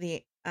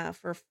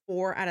for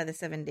 4 out of the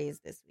 7 days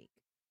this week.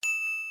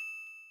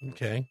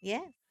 Okay.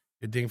 Yes.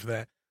 Good ding for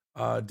that.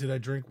 Did I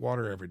drink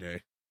water every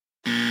day?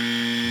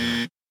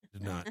 No,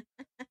 did not.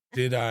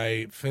 Did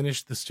I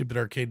finish the stupid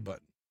arcade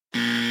button?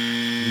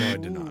 No, I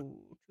did not. 2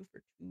 for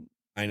 2.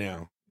 I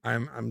know.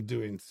 I'm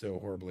doing so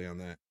horribly on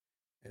that.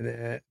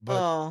 And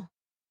but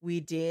we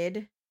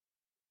did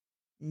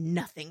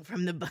nothing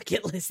from the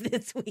bucket list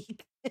this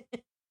week.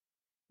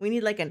 We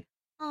need like an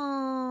there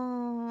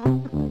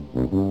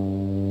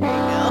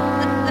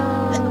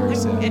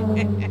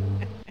you go.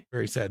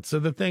 Very sad. So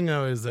the thing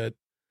though is that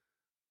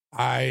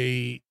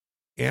I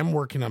am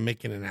working on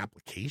making an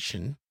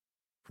application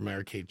for my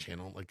arcade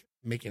channel, like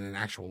making an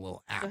actual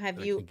little app. So have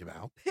that you I can give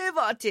out.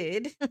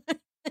 pivoted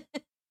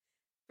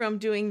from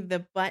doing the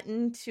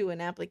button to an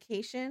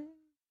application?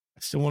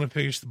 I still want to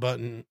finish the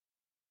button,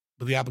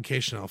 but the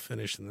application I'll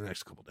finish in the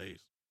next couple days.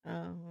 Oh,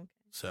 okay.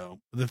 So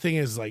the thing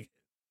is, like,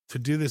 to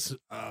do this,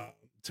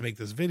 to make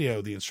this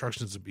video, the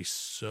instructions would be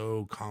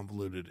so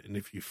convoluted, and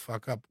if you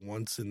fuck up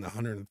once in the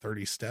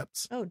 130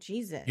 steps, Oh,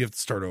 Jesus. you have to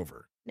start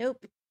over.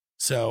 Nope.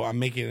 So I'm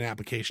making an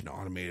application to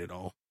automate it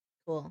all,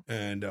 Cool.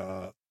 and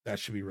that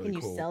should be really Can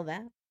you cool. sell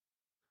that?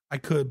 I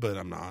could, but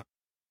I'm not.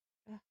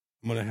 Ugh.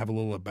 I'm gonna have a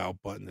little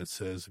about button that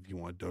says if you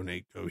want to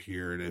donate, go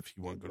here, and if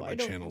you want to go to my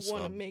channel, Why don't you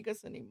want to sub. make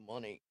us any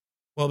money?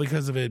 Well,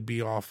 because of it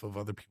be off of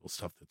other people's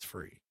stuff that's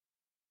free,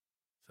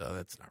 so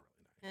that's not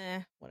really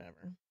nice.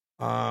 Whatever.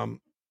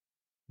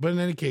 But in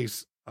any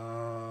case,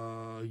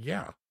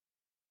 yeah,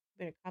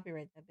 Better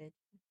copyright that bitch.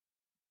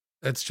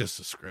 that's just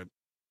a script.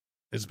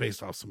 It's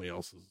based off somebody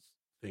else's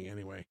thing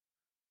anyway.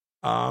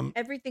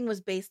 Everything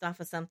was based off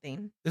of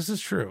something. This is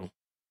true.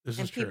 This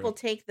And is true. people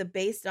take the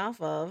based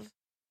off of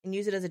and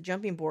use it as a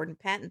jumping board and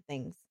patent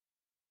things.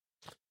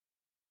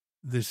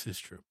 This is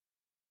true.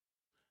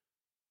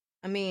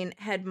 I mean,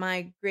 had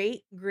my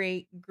great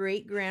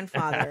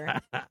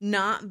grandfather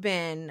not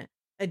been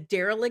a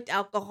derelict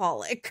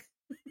alcoholic,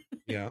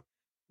 Yeah.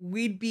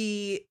 we'd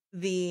be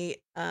the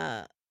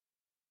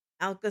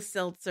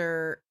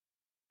Alka-Seltzer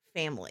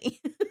family.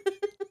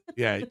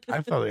 Yeah.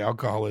 I thought the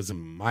alcoholism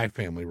in my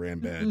family ran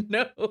bad.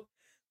 No.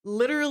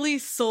 Literally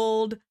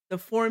sold the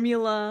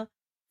formula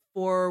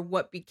for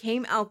what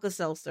became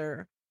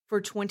Alka-Seltzer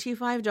for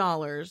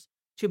 $25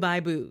 to buy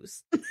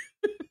booze.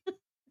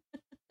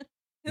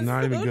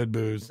 Not even good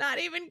booze. Not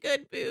even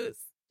good booze.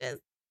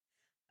 Just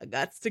I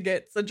got to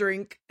get a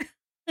drink.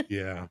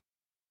 Yeah.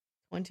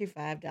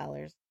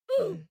 $25.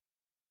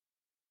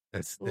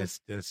 That's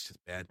just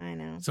bad. I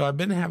know. So I've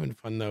been having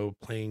fun though,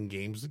 playing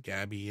games with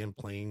Gabby and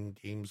playing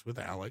games with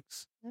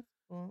Alex, That's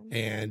cool.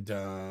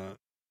 and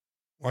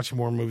watching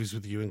more movies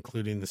with you,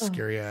 including the Oh,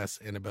 scary ass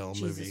Annabelle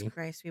Jesus movie.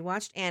 Christ. We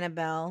watched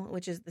Annabelle,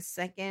 which is the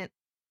second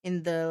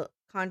in the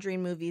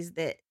Conjuring movies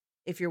that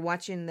if you're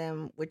watching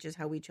them, which is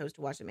how we chose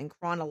to watch them in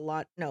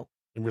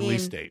And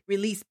release in date.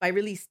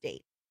 Release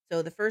date.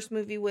 So the first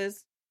movie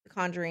was The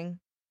Conjuring.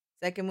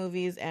 Second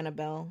movie is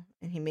Annabelle,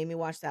 and he made me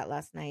watch that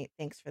last night.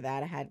 Thanks for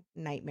that. I had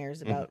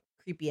nightmares about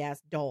creepy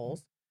ass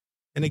dolls.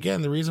 And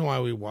again, the reason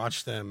why we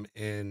watch them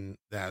in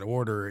that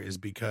order is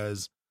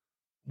because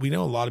we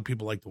know a lot of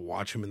people like to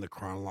watch them in the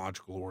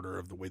chronological order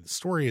of the way the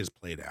story is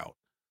played out.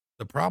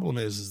 The problem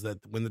is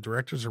that when the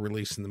directors are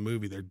releasing the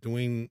movie,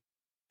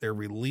 they're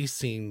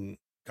releasing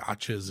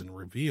gotchas and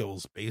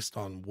reveals based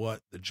on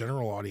what the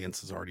general audience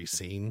has already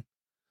seen.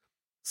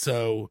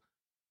 So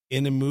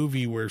in a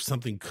movie where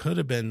something could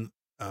have been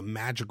a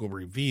magical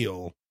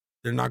reveal,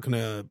 they're not going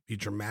to be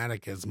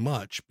dramatic as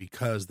much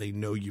because they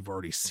know you've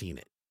already seen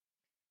it.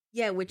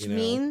 Yeah, which You know?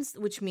 means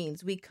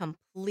we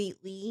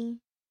completely.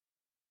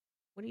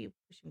 What are you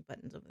pushing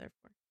buttons over there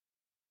for?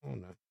 Oh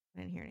no. I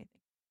didn't hear anything.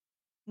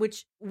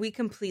 Which we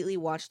completely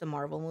watched the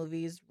Marvel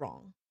movies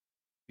wrong.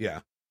 Yeah.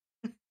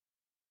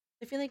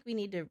 I feel like we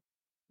need to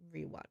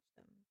rewatch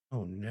them.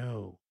 Oh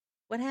no.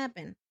 What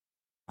happened?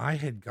 I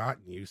had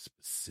gotten you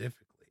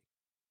specifically.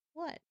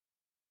 What?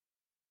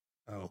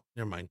 Oh,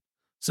 never mind.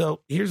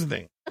 So here's the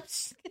thing.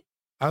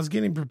 I was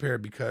getting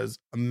prepared because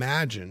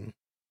imagine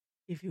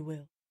If you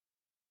will.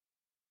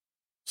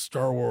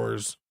 Star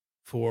Wars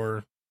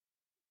 4,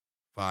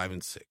 5,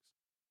 and 6.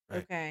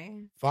 Right?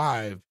 Okay.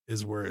 5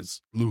 is where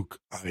it's Luke,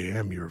 I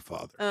am your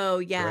father. Oh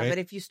yeah, Right? but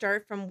if you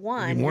start from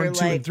one, I mean, you're 1, 2,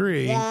 like, and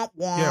 3. womp, womp,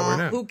 Yeah, we're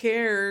not. who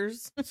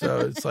cares? So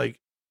it's like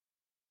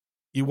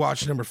you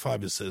watch number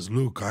 5, it says,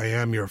 Luke, I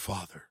am your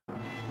father.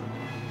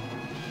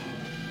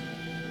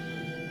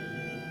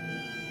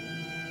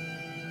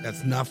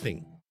 That's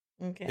nothing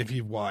Okay. if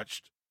you've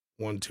watched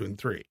 1, 2, and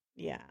 3.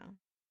 Yeah.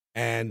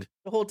 And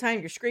The whole time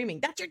you're screaming,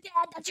 "That's your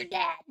dad! That's your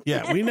dad!"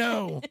 yeah, we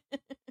know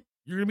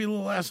you're gonna be a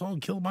little asshole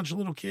and kill a bunch of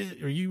little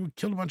kids, or you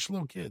killed a bunch of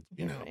little kids,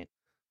 you know. Right.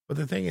 But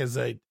the thing is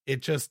that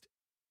it just,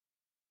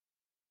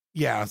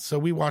 yeah. So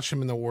we watched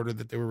them in the order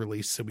that they were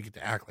released, so we get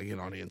to act like an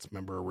audience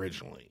member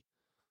originally.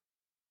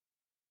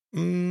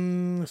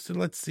 So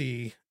let's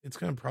see. It's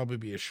gonna probably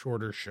be a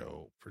shorter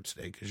show for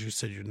today because you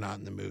said you're not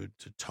in the mood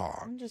to talk.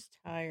 I'm just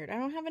tired. I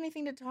don't have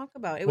anything to talk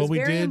about. It Well, was we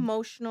very did-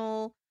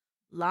 emotional.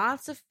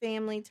 Lots of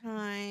family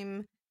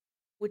time,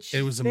 which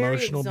It was is very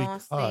emotional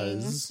exhausting.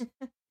 because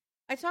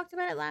I talked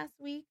about it last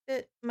week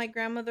that my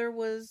grandmother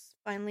was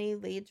finally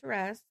laid to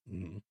rest.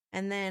 Mhm.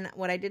 And then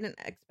what I didn't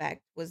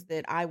expect was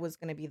that I was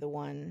going to be the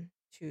one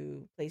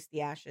to place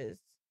the ashes.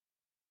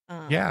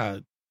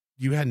 Yeah.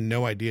 You had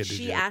no idea, did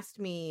She you? asked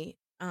me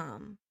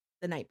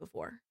the night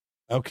before.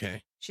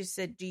 Okay. She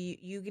said, "Do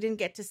you didn't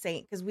get to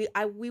say," because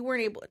we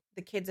weren't able,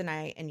 the kids and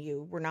I and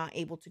you were not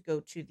able to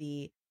go to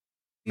the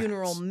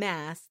funeral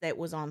mass that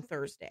was on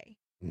Thursday.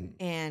 Mm.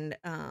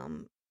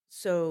 And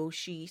so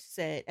she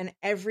said, and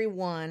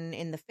everyone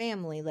in the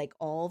family, like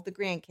all the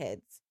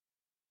grandkids,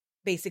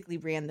 basically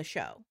ran the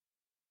show.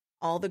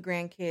 All the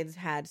grandkids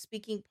had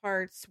speaking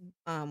parts.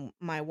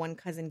 My one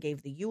cousin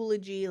gave the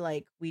eulogy.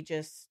 Like we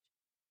just,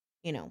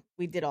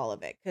 we did all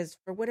of it because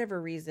for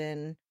whatever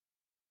reason,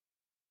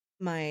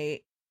 my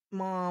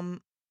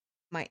mom,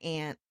 my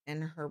aunt,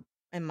 and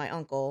my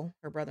uncle,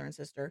 her brother and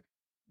sister,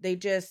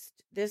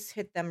 this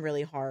hit them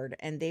really hard,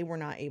 and they were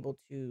not able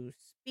to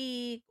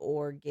speak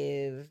or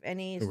give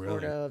any Oh,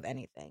 sort really? of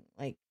anything.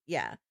 Like,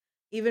 yeah,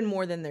 even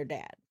more than their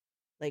dad.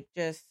 Like,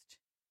 just,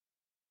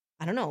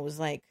 I don't know. It was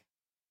like,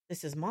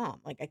 this is mom.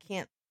 Like, I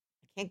can't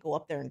go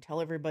up there and tell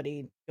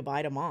everybody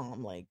goodbye to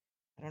mom. Like,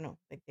 I don't know.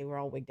 Like, they were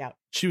all wigged out.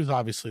 She was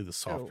obviously the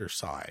softer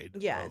side.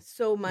 Yeah. of-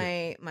 So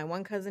my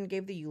one cousin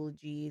gave the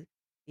eulogy.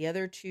 The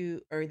other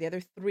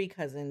three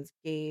cousins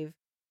gave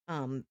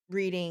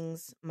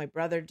readings. My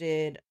brother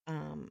did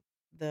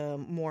the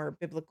more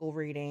biblical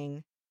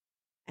reading.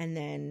 And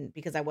then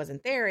because I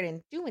wasn't there, I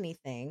didn't do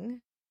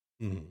anything.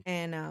 Mhm.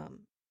 And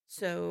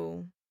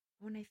so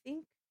when I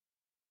think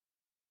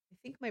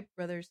my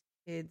brother's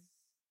kids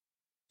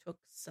took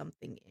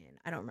something in.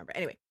 I don't remember.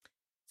 Anyway,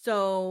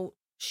 so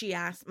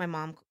my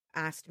mom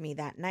asked me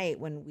that night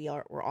when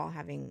we're all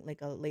having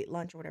like a late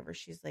lunch or whatever.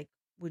 She's like,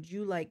 "Would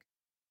you like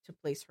to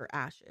place her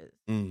ashes?"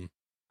 Mm.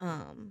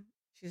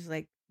 She's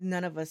like,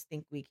 "None of us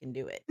think we can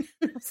do it."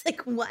 I was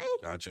like, "What?"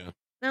 Gotcha.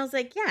 And I was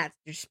like, "Yeah,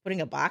 you're just putting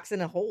a box in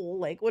a hole.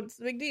 Like, what's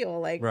the big deal?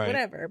 Like, Right.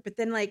 whatever." But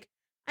then, like,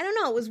 I don't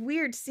know. It was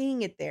weird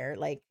seeing it there.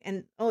 Like,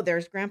 and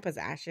there's Grandpa's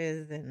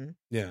ashes, and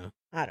Yeah.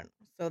 I don't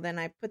know. So then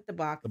I put the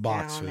box The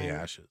box down for the and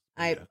ashes.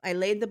 I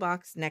laid the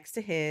box next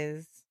to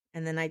his,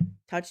 and then I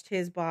touched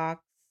his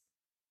box,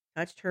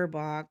 touched her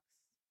box.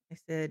 I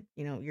said,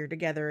 "You're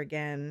together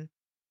again."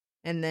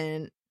 And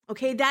then,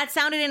 okay, that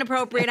sounded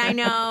inappropriate. I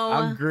know.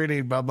 I'm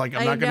gritting, but I'm like,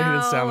 I'm not going to hit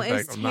a sound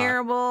effect. It's I'm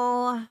terrible.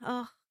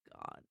 Oh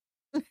God.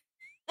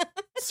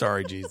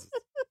 Sorry, Jesus.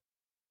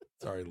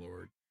 Sorry,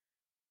 Lord.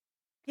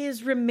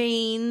 His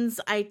remains.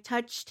 I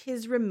touched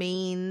his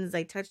remains.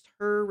 I touched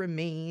her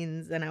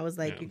remains, and I was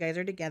like, Yeah. "You guys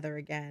are together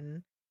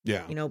again.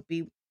 Yeah.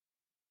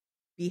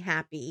 Be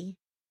happy."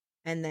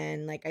 And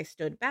then like I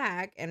stood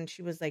back and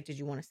she was like, "Did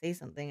you want to say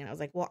something?" And I was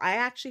like, "Well, I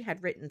actually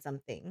had written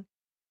something."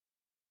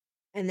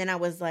 And then I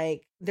was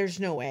like, "There's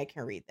no way I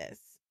can read this."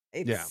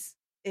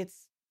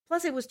 It's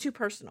plus it was too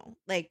personal.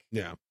 Like,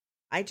 Yeah.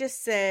 I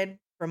just said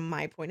from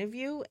my point of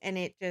view, and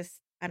it just,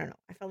 I don't know.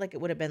 I felt like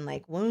it would have been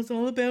like, "Well, it's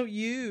all about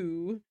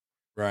you."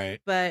 Right.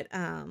 But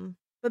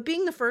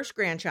being the first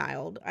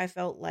grandchild, I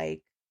felt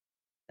like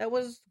that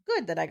was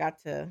good that I got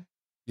to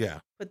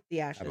put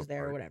the ashes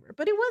there or whatever.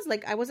 But it was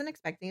like, I wasn't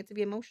expecting it to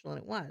be emotional,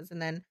 and it was. And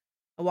then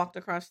I walked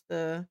across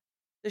the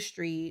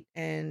street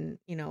and,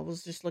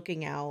 was just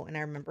looking out, and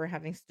I remember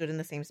having stood in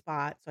the same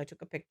spot. So I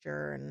took a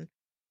picture, and,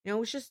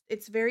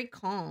 it's very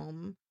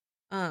calm.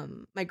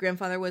 My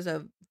grandfather was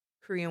a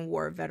Korean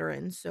War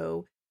veteran.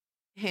 So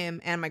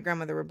him and my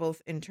grandmother were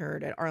both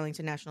interred at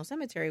Arlington National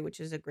Cemetery, which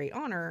is a great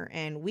honor.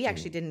 And we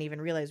actually didn't even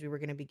realize we were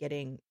going to be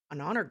getting an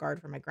honor guard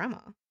for my grandma.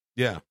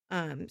 Yeah.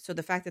 So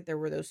the fact that there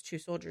were those two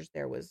soldiers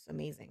there was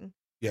amazing.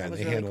 Yeah, and they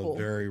really handled cool.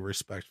 very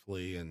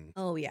respectfully, and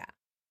Oh yeah.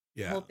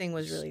 Yeah. The whole thing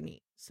was really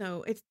neat.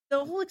 So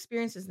the whole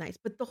experience is nice,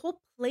 but the whole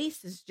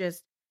place is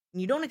just,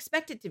 you don't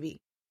expect it to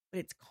be, but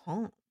it's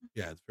calm.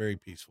 Yeah, it's very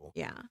peaceful.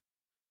 Yeah.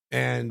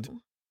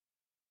 And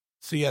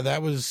so yeah,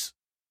 that was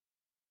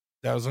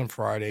on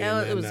Friday.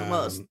 Yeah, and it then,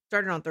 was it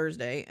started on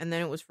Thursday, and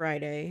then it was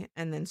Friday,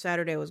 and then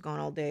Saturday I was gone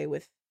all day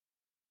with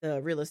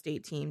the real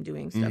estate team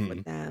doing stuff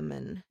with them,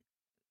 and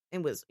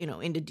it was,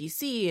 into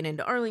DC and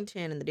into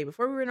Arlington, and the day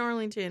before we were in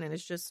Arlington, and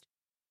it's just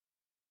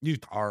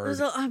hard.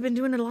 I've been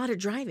doing a lot of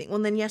driving. Well,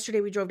 then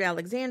yesterday we drove to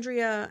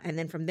Alexandria, and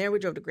then from there we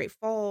drove to Great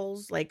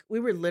Falls. Like, we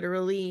were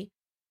literally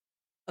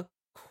a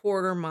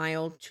quarter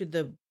mile to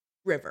the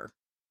river,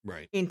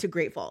 right, into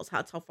Great Falls.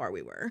 That's how far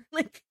we were.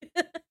 Like,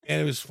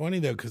 and it was funny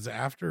though, because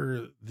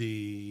after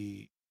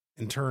the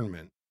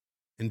internment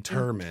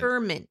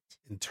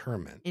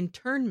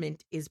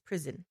is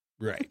prison,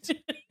 right?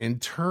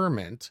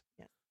 Interment.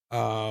 Yes.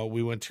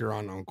 We went to your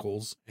aunt and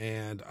uncle's,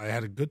 and I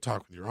had a good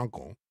talk with your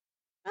uncle.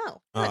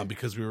 Oh,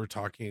 because we were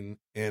talking,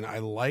 and I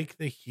like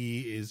that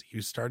he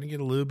was starting to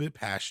get a little bit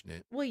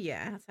passionate. Well,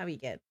 yeah, that's how you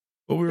get.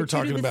 But we were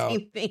talking about,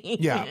 same thing.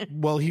 Yeah.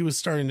 Well, he was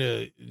starting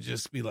to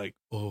just be like,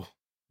 "Oh,"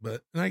 and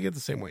I get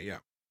the same way, yeah.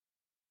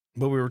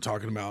 But we were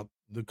talking about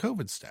the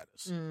COVID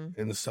status and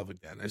the stuff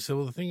like that. And I said,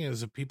 well, the thing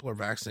is, if people are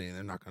vaccinated,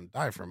 they're not going to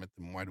die from it.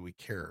 Then why do we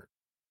care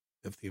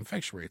if the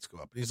infection rates go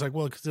up? And he's like,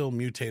 well, because it'll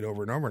mutate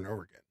over and over and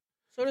over again.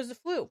 So does the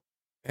flu.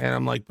 And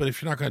I'm like, but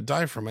if you're not going to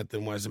die from it,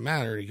 then why does it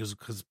matter? He goes,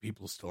 because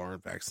people still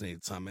aren't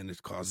vaccinated some and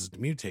it causes to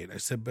mutate. I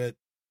said, but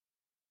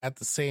at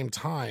the same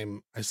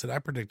time, I said, I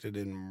predicted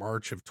in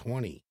March of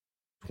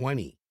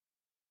 2020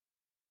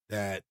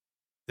 that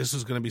this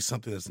was going to be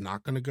something that's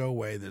not going to go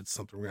away, that's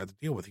something we're going to have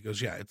to deal with. He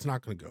goes, yeah, it's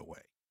not going to go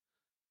away.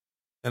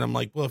 And I'm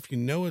like, well, if you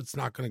know it's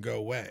not going to go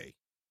away,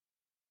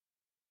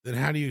 then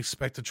how do you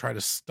expect to try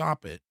to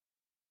stop it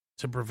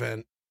to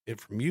prevent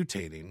it from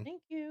mutating?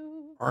 Thank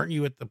you. Aren't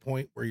you at the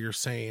point where you're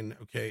saying,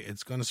 okay,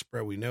 it's going to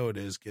spread. We know it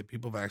is. Get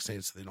people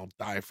vaccinated so they don't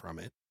die from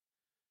it.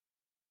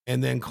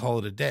 And then call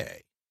it a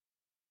day.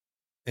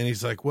 And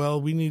he's like,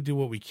 well, we need to do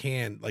what we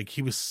can. Like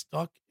he was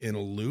stuck in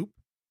a loop.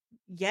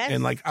 Yes.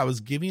 And like I was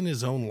giving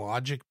his own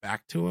logic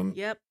back to him.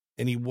 Yep.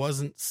 And he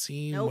wasn't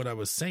seeing what I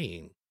was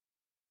saying.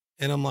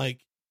 And I'm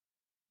like,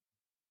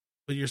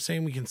 but you're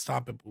saying we can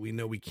stop it, but we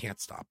know we can't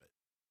stop it.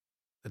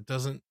 That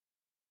doesn't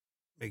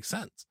make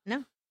sense.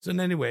 No. So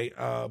anyway,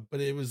 but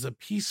it was a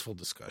peaceful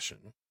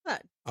discussion.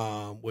 Good.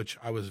 Which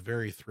I was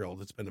very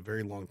thrilled. It's been a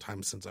very long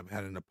time since I've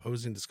had an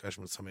opposing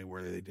discussion with somebody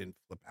where they didn't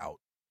flip out.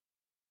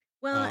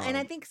 Well, and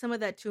I think some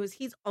of that too is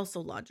he's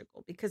also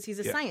logical because he's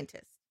a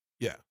scientist.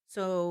 Yeah.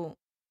 So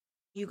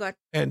you got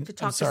and to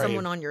talk to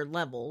someone on your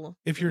level.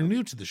 If you're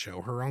new to the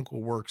show, her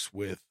uncle works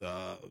with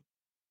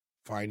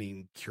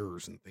finding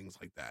cures and things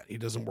like that. He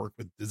doesn't work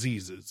with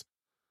diseases.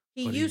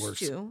 He used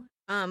to,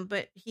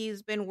 but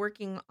he's been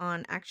working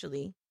on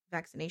actually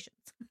vaccinations.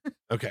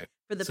 Okay.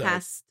 For the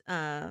past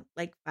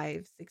like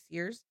 5-6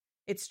 years.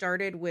 It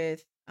started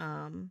with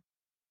I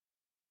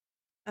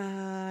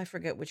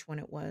forget which one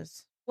it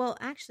was. Well,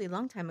 actually, a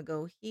long time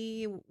ago,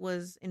 he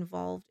was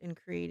involved in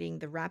creating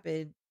the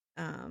rapid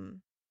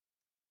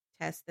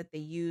test that they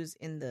use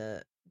in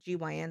the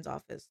GYN's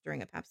office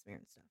during a pap smear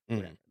and stuff.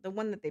 Mm. The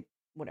one that the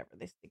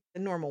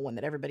normal one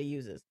that everybody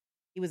uses.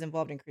 He was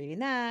involved in creating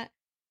that.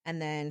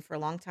 And then for a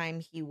long time,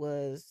 he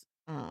was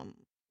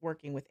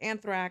working with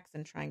anthrax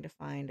and trying to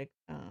find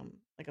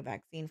a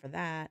vaccine for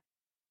that.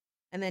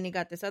 And then he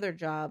got this other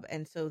job.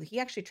 And so he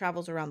actually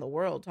travels around the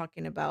world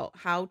talking about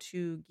how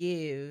to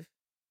give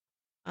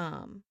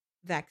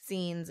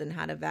vaccines and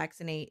how to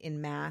vaccinate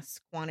in mass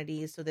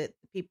quantities so that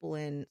people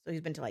so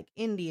he's been to like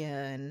India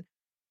and,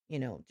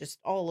 just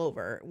all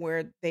over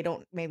where they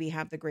don't maybe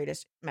have the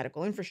greatest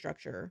medical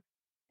infrastructure.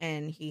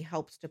 And he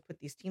helps to put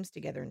these teams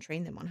together and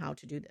train them on how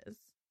to do this.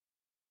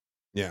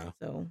 Yeah.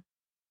 So.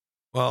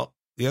 Well,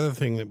 the other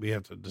thing that we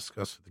have to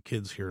discuss with the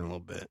kids here in a little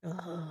bit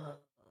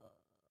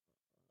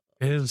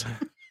is I'm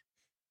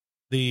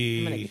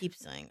the. going to keep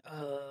saying,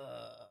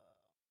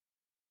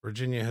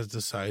 Virginia has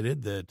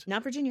decided that.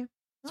 Not Virginia.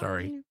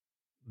 Sorry.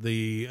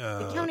 The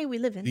county we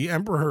live in. The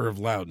Emperor of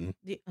Loudon.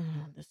 The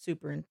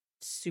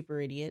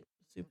super idiot.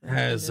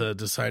 Has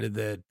decided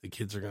that the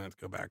kids are going to have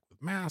to go back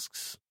with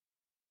masks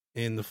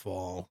in the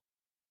fall.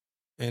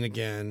 And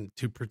again,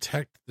 to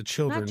protect the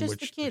children,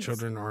 which the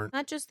children aren't.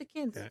 Not just the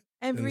kids.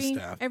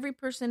 Yeah, every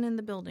person in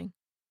the building.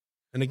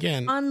 And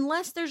again.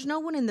 Unless there's no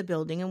one in the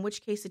building, in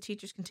which case the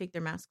teachers can take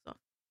their masks off.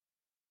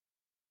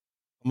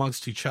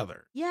 Amongst each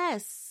other.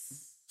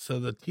 Yes. So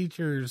the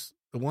teachers,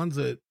 the ones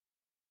that,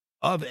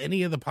 of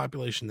any of the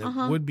population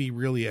that would be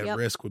really at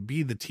risk would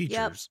be the teachers.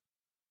 Yep.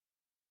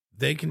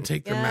 They can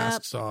take their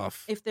masks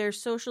off. If they're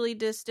socially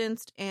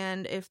distanced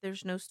and if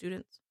there's no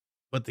students.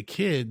 But the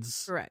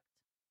kids. Correct.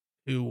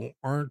 Who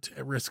aren't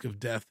at risk of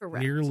death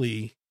Correct.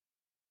 Nearly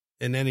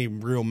in any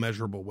real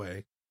measurable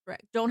way.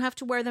 Correct. Don't have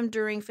to wear them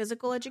during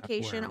physical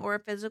education or a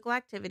physical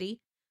activity.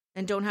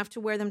 And don't have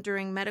to wear them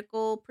during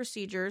medical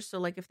procedures. So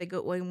like if they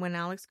go, when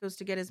Alex goes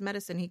to get his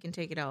medicine, he can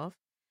take it off.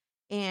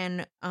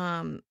 And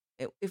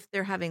if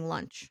they're having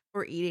lunch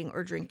or eating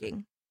or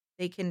drinking,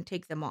 they can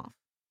take them off.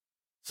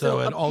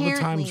 So at all the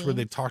times where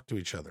they talk to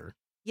each other.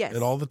 Yes.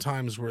 At all the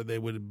times where they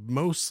would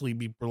mostly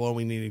be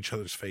blowing in each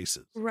other's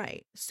faces.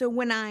 Right. So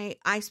when I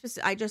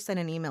just sent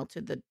an email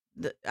to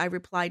I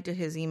replied to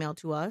his email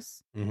to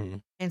us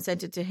and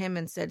sent it to him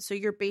and said, so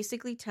you're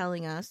basically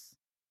telling us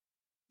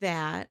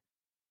that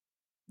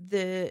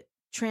the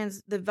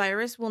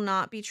virus will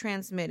not be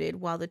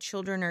transmitted while the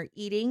children are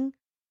eating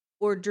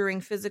or during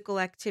physical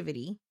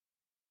activity.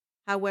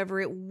 However,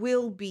 it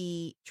will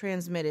be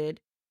transmitted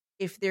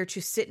if they're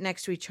to sit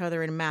next to each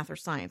other in math or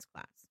science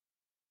class.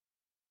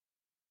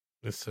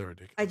 It's so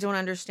ridiculous. I don't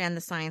understand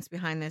the science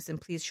behind this, and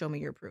please show me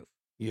your proof.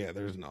 Yeah,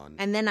 there's none.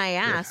 And then I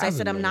asked, I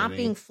said, I'm not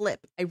being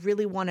flip. I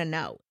really want to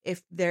know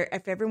if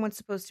everyone's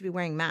supposed to be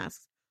wearing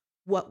masks,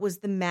 what was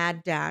the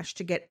mad dash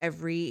to get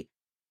every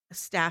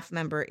staff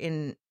member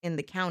in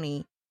the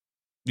county,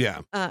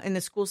 in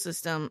the school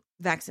system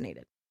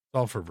vaccinated? It's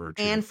all for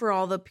virtue. And for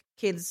all the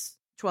kids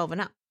 12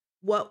 and up.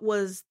 What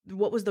was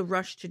the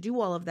rush to do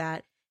all of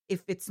that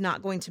if it's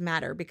not going to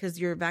matter because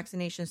your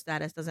vaccination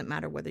status doesn't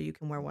matter whether you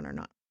can wear one or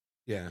not?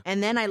 Yeah.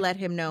 And then I let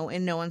him know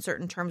in no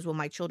uncertain terms will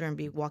my children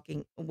be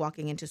walking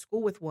into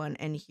school with one,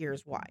 and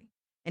here's why.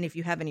 And if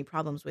you have any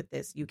problems with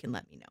this, you can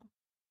let me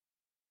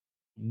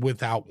know.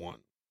 Without one.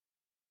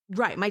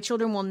 Right. My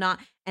children will not,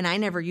 and I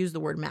never use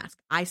the word mask.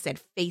 I said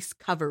face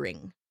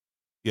covering.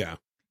 Yeah.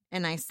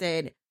 And I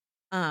said,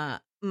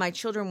 my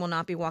children will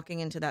not be walking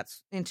into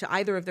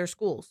either of their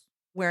schools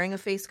wearing a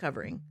face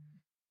covering.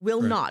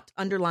 Will Right. not,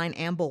 underline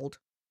and bold.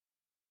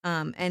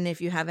 And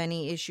if you have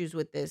any issues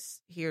with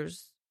this,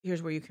 here's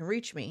where you can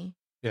reach me.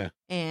 Yeah.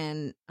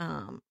 And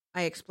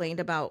I explained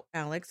about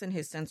Alex and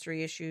his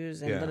sensory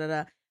issues and Yeah. da da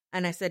da.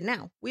 And I said,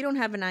 now we don't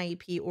have an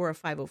IEP or a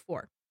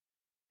 504.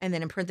 And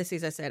then in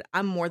parentheses, I said,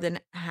 I'm more than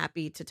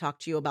happy to talk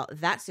to you about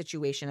that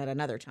situation at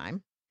another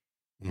time.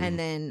 Mhm. And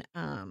then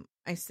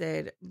I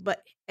said,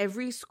 but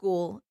every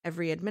school,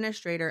 every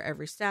administrator,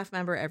 every staff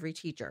member, every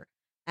teacher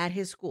at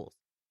his schools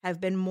have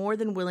been more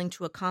than willing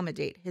to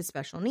accommodate his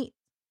special needs.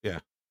 Yeah.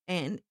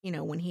 And,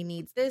 when he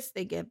needs this,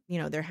 they get,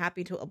 they're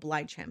happy to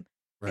oblige him.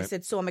 I Right.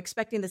 said, so I'm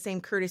expecting the same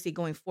courtesy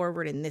going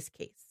forward in this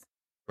case.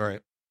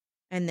 Right.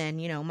 And then,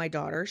 my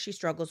daughter, she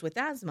struggles with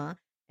asthma,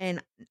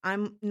 and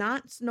I'm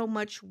not so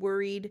much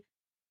worried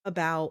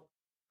about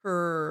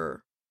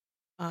her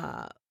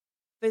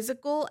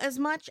physical as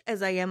much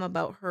as I am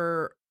about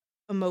her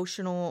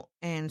emotional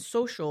and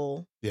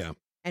social Yeah.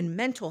 and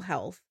mental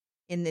health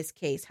in this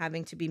case,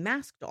 having to be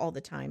masked all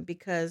the time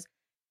because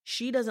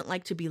she doesn't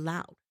like to be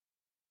loud.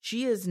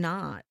 She is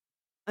not.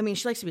 I mean,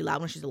 she likes to be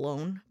loud when she's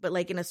alone, but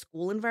like in a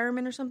school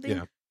environment or something,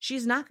 Yeah.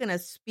 she's not going to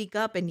speak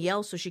up and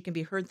yell so she can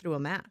be heard through a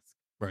mask.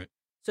 Right.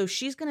 So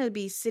she's going to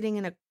be sitting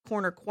in a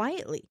corner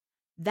quietly.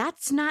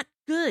 That's not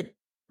good.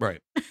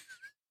 Right.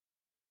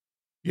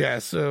 Yeah.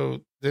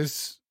 So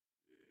it's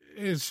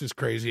just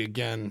crazy.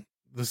 Again,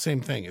 the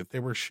same thing.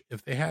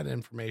 If they had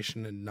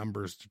information and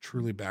numbers to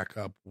truly back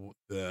up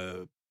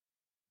the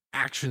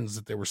actions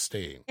that they were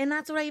stating, And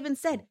that's what I even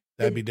said.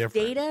 that'd The be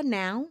different. Data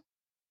now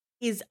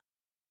is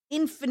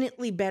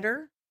infinitely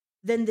better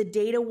than the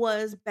data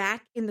was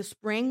back in the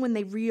spring when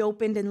they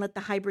reopened and let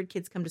the hybrid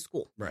kids come to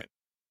school. Right.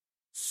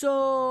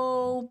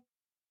 So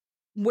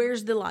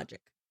where's the logic?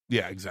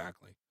 Yeah,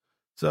 exactly.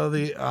 So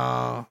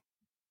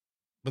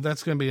but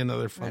that's going to be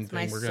another fun That's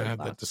my thing. We're going to have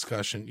that soapbox.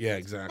 discussion. Yeah,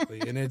 exactly.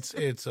 And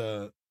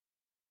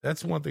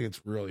that's one thing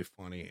that's really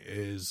funny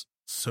is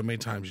so many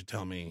times you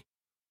tell me,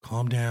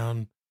 calm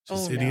down,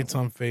 just Oh, idiots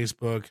no. on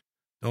Facebook,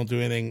 don't do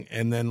anything.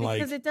 And then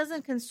Because it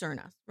doesn't concern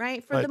us,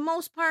 right? For Right. the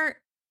most part,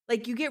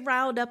 like you get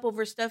riled up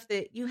over stuff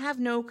that you have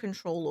no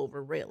control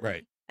over, really.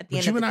 right. At the But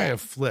end you of and the I day.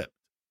 have flipped.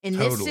 In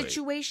totally. this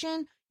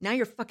situation, now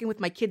you're fucking with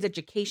my kid's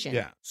education.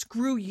 Yeah.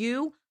 Screw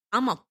you.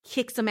 I'm going to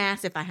kick some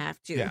ass if I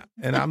have to. Yeah.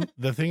 And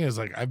the thing is,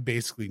 like, I've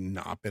basically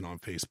not been on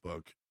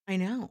Facebook I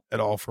know. at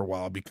all for a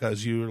while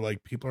because you're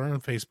like, people are on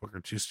Facebook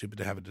are too stupid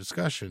to have a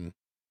discussion.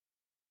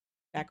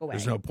 Back away.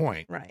 There's no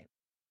point. Right.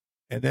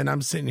 And then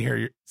I'm sitting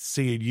here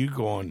seeing you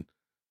going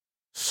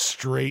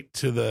straight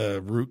to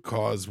the root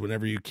cause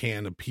whenever you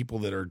can of people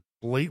that are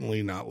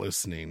blatantly not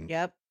listening.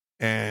 Yep.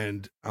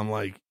 And I'm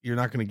like, you're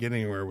not going to get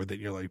anywhere with it.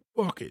 You're like,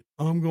 fuck it.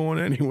 I'm going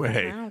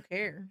anyway. I don't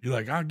care. You're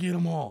like, I'll get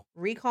them all.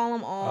 Recall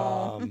them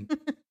all.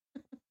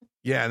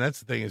 Yeah. And that's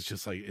the thing. It's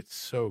just like, it's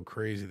so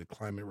crazy, the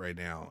climate right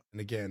now. And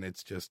again,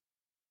 it's just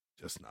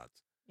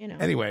nuts.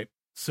 Anyway,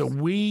 so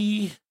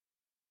we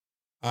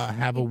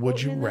have a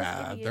would you Quoting those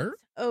rather. idiots.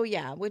 Oh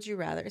yeah, would you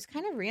rather? It's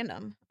kind of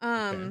random.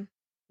 Okay.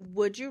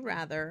 Would you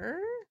rather?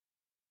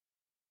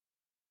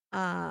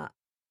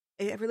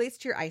 It relates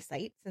to your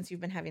eyesight since you've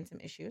been having some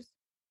issues.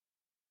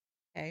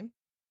 Okay,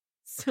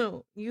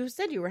 so you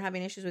said you were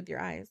having issues with your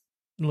eyes.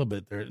 A little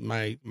bit there.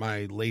 My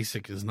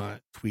LASIK is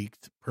not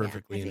tweaked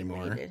perfectly Yeah, I think we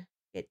anymore. need to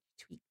get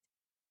tweaked.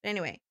 But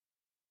anyway,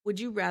 would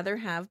you rather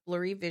have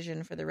blurry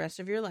vision for the rest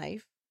of your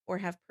life or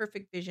have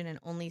perfect vision and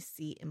only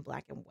see in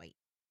black and white?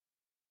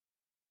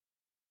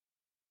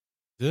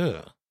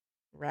 Duh.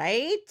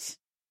 Right?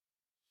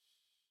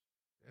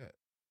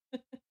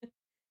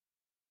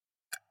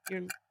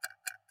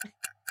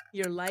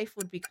 Your life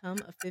would become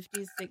a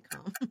 50s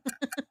sitcom.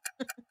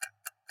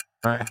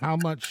 All right. How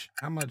much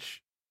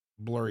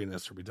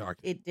blurriness are we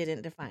talking? It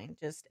didn't define.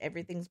 Just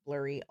everything's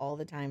blurry all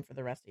the time for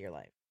the rest of your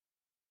life.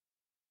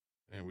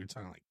 Are we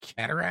talking like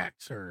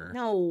cataracts or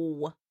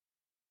No.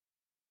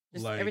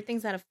 Just Like-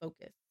 everything's out of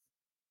focus.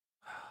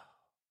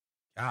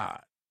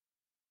 God?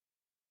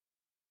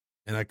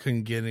 And I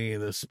couldn't get any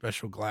of those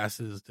special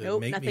glasses to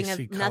Nope, make me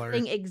see color.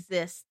 nothing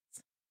exists.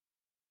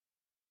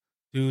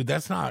 Dude,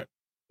 that's not.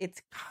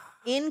 It's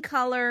in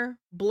color,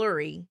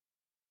 blurry,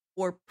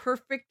 or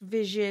perfect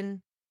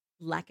vision,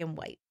 black and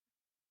white.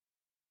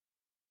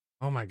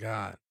 Oh my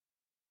God.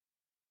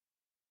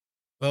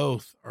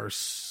 Both are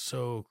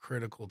so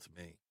critical to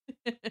me.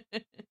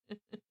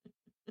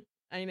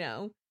 I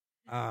know.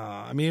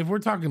 I mean, if we're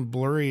talking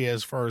blurry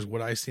as far as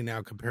what I see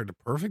now compared to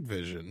perfect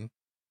vision,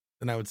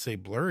 then I would say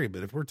blurry.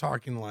 But if we're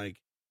talking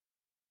like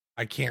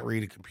I can't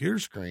read a computer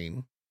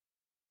screen,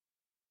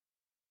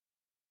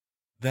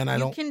 then I You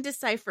don't. can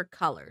decipher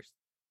colors,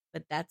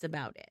 but that's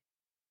about it.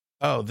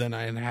 Oh, then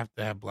I'd have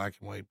to have black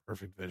and white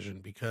perfect vision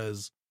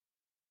because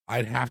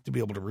I'd have to be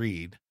able to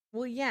read.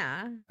 Well,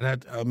 yeah.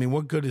 And I mean,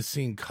 what good is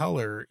seeing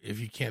color if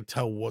you can't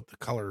tell what the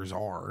colors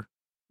are?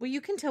 Well,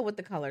 you can tell what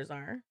the colors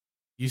are.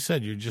 You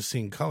said you're just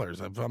seeing colors.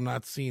 If I'm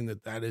not seeing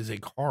that is a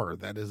car,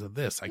 that is a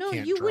this. I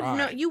can't you would drive.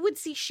 know. You would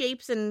see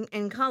shapes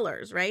and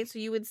colors, right? So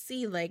you would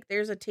see like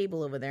there's a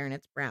table over there and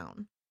it's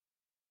brown.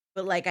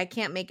 But like I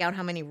can't make out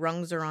how many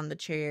rungs are on the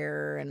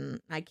chair,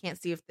 and I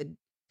can't see if the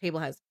table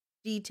has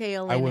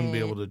detail in I wouldn't be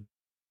it. able to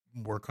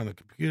work on the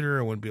computer.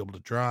 I wouldn't be able to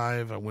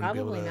drive. I wouldn't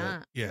Probably be able to.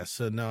 not. Yeah,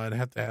 so no, I'd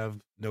have to have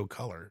no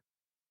color.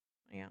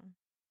 Yeah.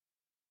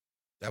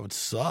 That would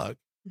suck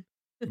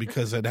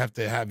because I'd have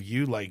to have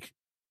you like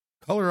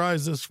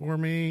colorize this for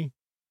me.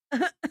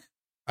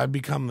 I'd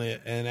become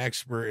an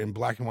expert in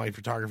black and white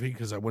photography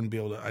because I wouldn't be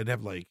able to. I'd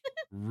have like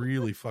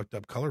really fucked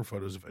up color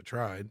photos if I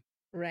tried.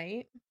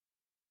 Right.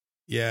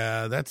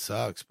 Yeah, that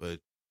sucks. But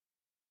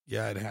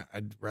yeah,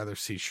 I'd rather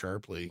see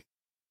sharply.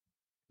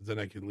 Then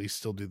I could at least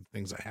still do the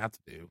things I have to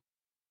do,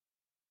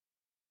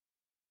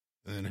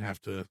 and then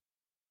have to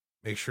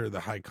make sure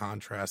the high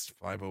contrast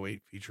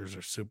 508 features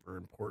are super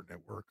important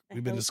at work.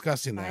 We've been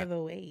discussing that.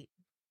 508.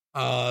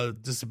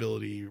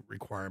 Disability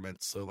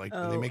requirements. So like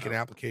when they make an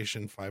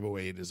application,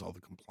 508 is all the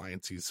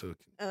compliances. So it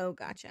can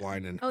gotcha.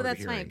 blind and that's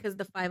hearing. fine because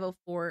the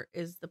 504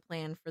 is the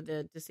plan for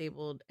the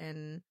disabled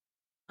and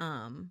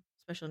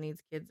special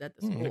needs kids at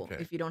the school. Okay.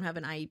 If you don't have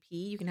an IEP,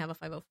 you can have a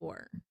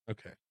 504.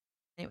 Okay.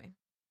 Anyway,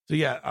 So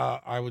yeah,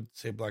 I would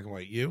say black and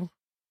white. You?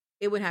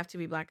 it would have to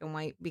be black and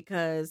white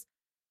because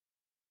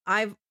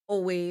I've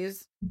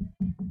always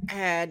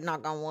had,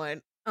 knock on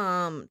wood,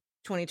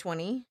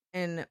 2020,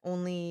 and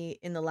only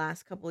in the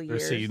last couple of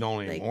years. So you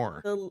don't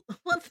anymore.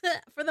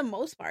 For the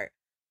most part.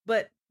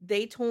 But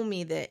they told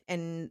me that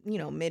in,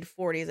 mid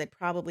 40s, I'd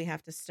probably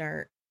have to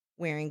start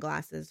wearing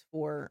glasses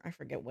for, I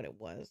forget what it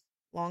was,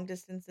 long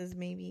distances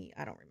maybe.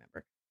 I don't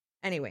remember.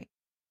 Anyway,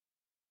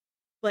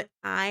 but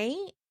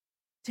I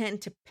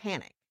tend to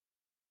panic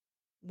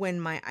when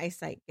my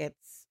eyesight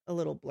gets a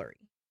little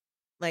blurry.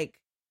 Like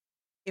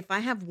if I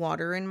have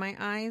water in my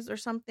eyes or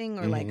something,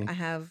 or like I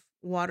have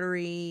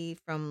watery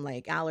from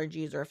like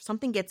allergies, or if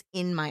something gets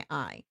in my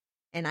eye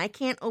and I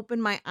can't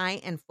open my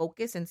eye and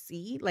focus and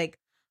see, like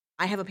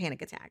I have a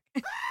panic attack.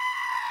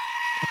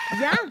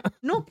 Yeah,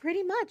 no,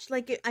 pretty much.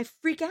 Like I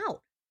freak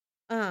out.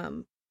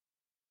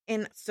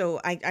 And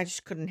so I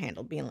just couldn't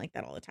handle being like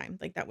that all the time.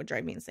 Like that would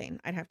drive me insane.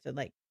 I'd have to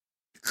like,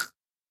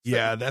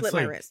 that's slip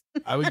like my wrist.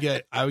 I would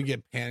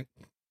get panic.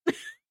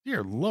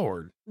 Dear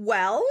Lord.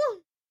 Well,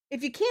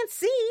 if you can't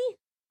see,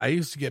 I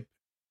used to get.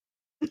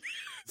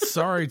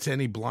 Sorry to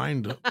any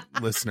blind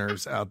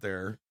listeners out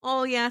there.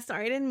 Oh yeah,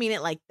 sorry, I didn't mean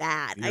it like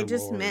that. Dear I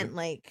just Lord. meant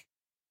like,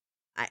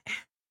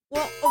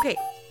 okay.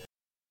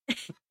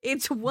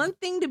 It's one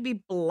thing to be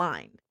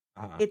blind.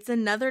 It's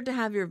another to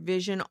have your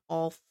vision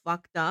all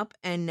fucked up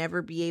and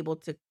never be able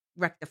to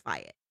rectify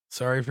it.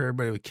 Sorry for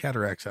everybody with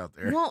cataracts out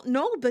there. Well,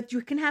 no, but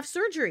you can have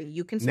surgery.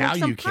 You can smoke Now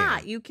some you can.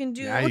 pot. You can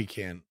do. Now you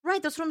can.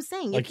 Right, that's what I'm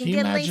saying. Like, you can can you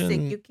get LASIK.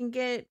 imagine- You can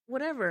get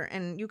whatever,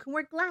 and you can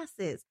wear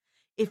glasses.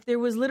 If there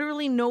was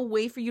literally no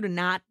way for you to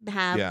not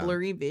have Yeah.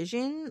 blurry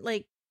vision,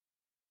 like,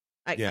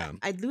 Yeah.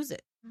 I'd lose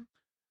it.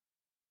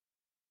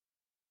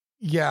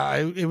 Yeah,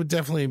 it would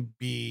definitely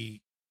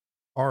be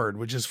hard,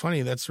 which is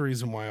funny. That's the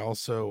reason why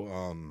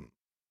also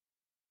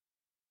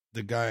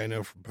the guy I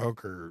know from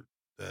poker,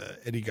 the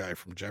Eddie guy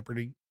from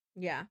Jeopardy,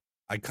 Yeah.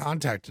 I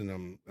contacted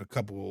him a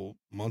couple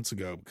months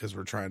ago because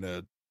we're trying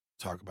to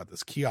talk about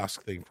this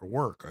kiosk thing for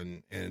work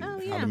and Oh, how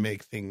yeah. to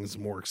make things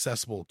more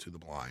accessible to the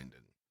blind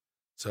and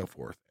so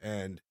forth.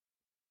 And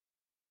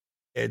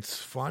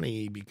it's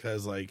funny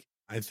because like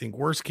I think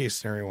worst case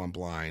scenario, I'm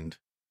blind.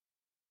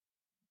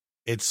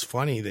 It's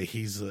funny that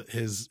he's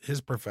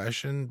his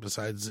profession,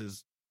 besides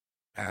his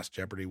past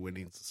Jeopardy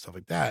winnings and stuff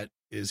like that,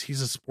 is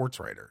he's a sports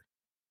writer.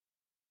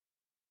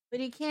 But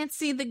he can't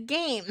see the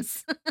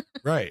games.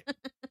 Right.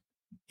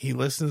 He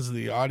listens to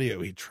the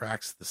audio. He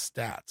tracks the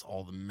stats,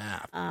 all the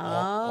math,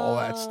 all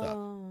that stuff.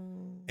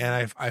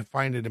 And I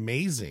find it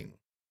amazing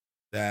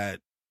that,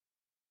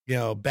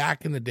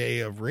 back in the day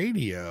of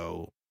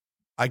radio,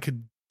 I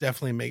could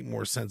definitely make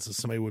more sense if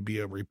somebody would be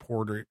a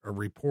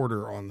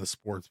reporter on the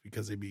sports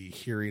because they'd be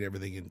hearing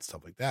everything and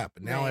stuff like that.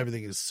 But now Right.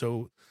 everything is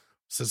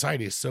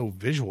society is so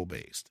visual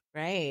based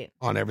Right.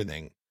 on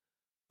everything.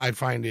 I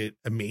find it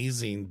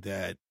amazing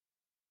that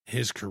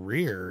his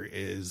career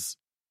is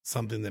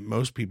something that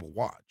most people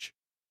watch,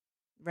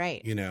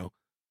 Right.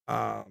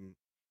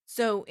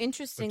 So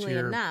interestingly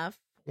your enough,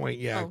 point.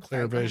 Yeah. Oh,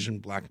 Clear sorry, go ahead. vision,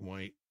 black and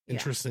white. Yeah.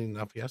 Interesting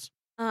enough. Yes.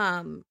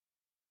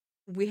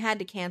 we had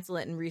to cancel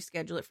it and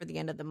reschedule it for the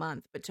end of the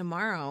month. But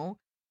tomorrow,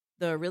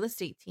 the real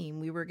estate team,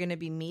 we were going to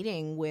be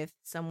meeting with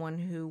someone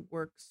who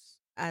works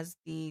as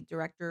the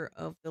director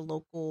of the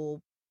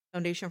local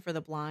Foundation for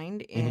the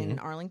Blind in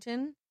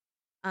Arlington.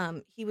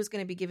 He was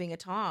going to be giving a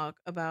talk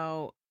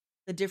about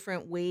the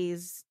different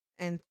ways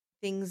and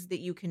things that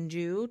you can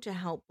do to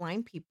help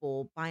blind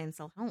people buy and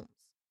sell homes.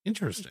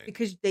 Interesting.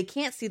 Because they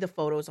can't see the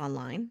photos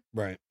online.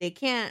 Right. They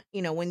can't,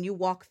 when you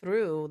walk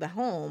through the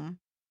home,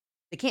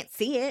 they can't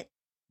see it.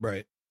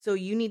 Right. So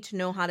you need to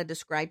know how to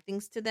describe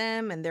things to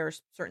them, and there are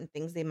certain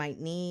things they might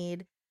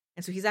need.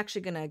 And so he's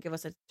actually going to give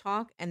us a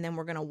talk, and then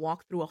we're going to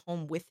walk through a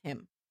home with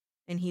him,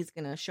 and he's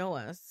going to show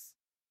us,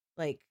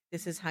 like,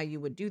 this is how you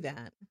would do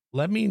that.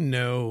 Let me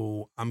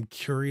know. I'm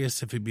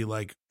curious if it'd be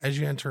like, as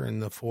you enter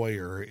in the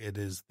foyer, it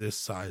is this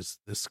size,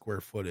 this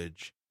square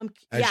footage.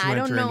 as Yeah, you I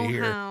don't enter into know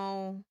here.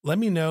 how. Let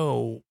me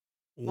know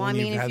Well, I when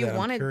mean, you've if had you that. I'm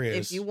wanted,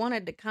 curious. if you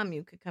wanted to come,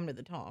 you could come to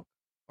the talk,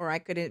 or I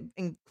could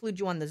include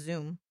you on the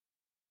Zoom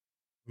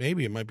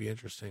Maybe it might be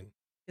interesting.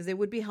 because it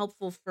would be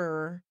helpful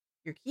for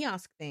your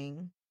kiosk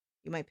thing.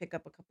 You might pick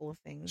up a couple of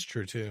It's things.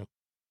 true too.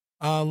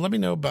 Let me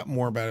know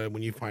more about it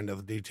when you find out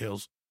the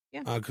details.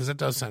 Yeah. Because that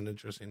does sound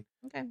interesting.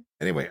 Okay.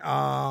 Anyway,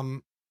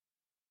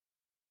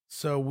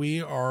 so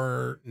we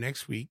are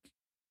next week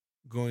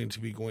going to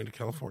be going to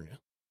California.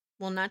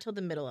 Well, not till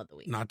the middle of the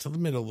week. Not till the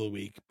middle of the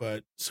week,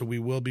 but so we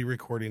will be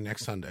recording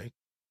next Sunday.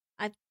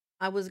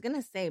 I was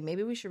gonna say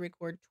maybe we should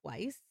record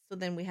twice, so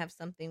then we have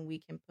something we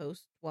can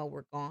post while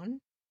we're gone,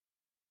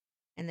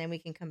 and then we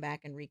can come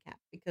back and recap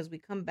because we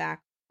come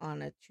back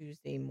on a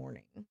Tuesday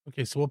morning.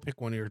 Okay, so we'll pick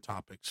one of your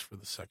topics for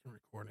the second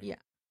recording. Yeah.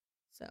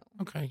 So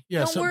okay,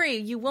 yeah. Don't worry,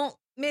 you won't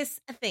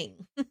miss a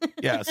thing.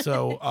 Yeah.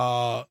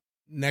 So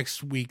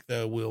next week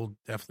though, we'll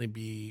definitely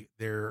be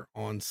there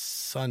on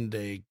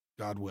Sunday,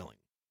 God willing.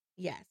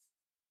 Yes.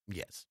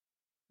 Yes.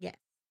 Yes.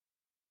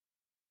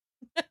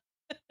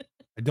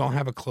 I don't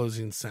have a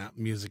closing sound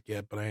music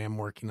yet, but I am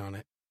working on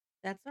it.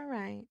 That's all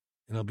right. And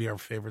it'll be your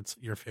favorite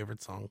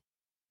song.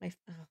 Oh,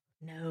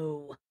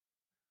 no.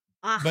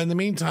 But in the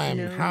meantime,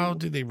 no. how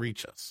do they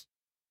reach us?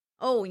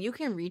 Oh, you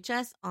can reach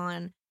us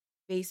on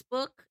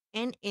Facebook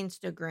and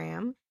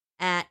Instagram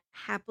at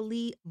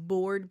Happily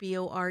Bored,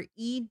 BORED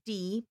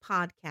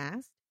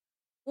podcast,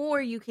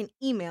 or you can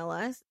email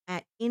us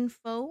at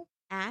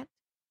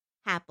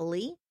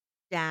info@happily-bored,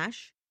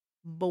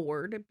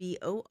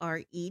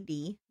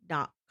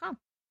 BORED.com.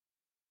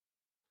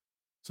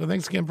 So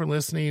thanks again for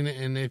listening.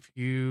 And if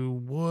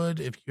you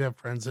have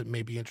friends that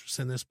may be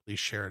interested in this, please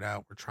share it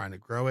out. We're trying to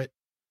grow it.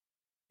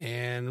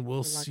 And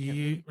we'll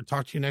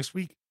talk to you next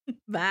week.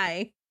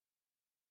 Bye.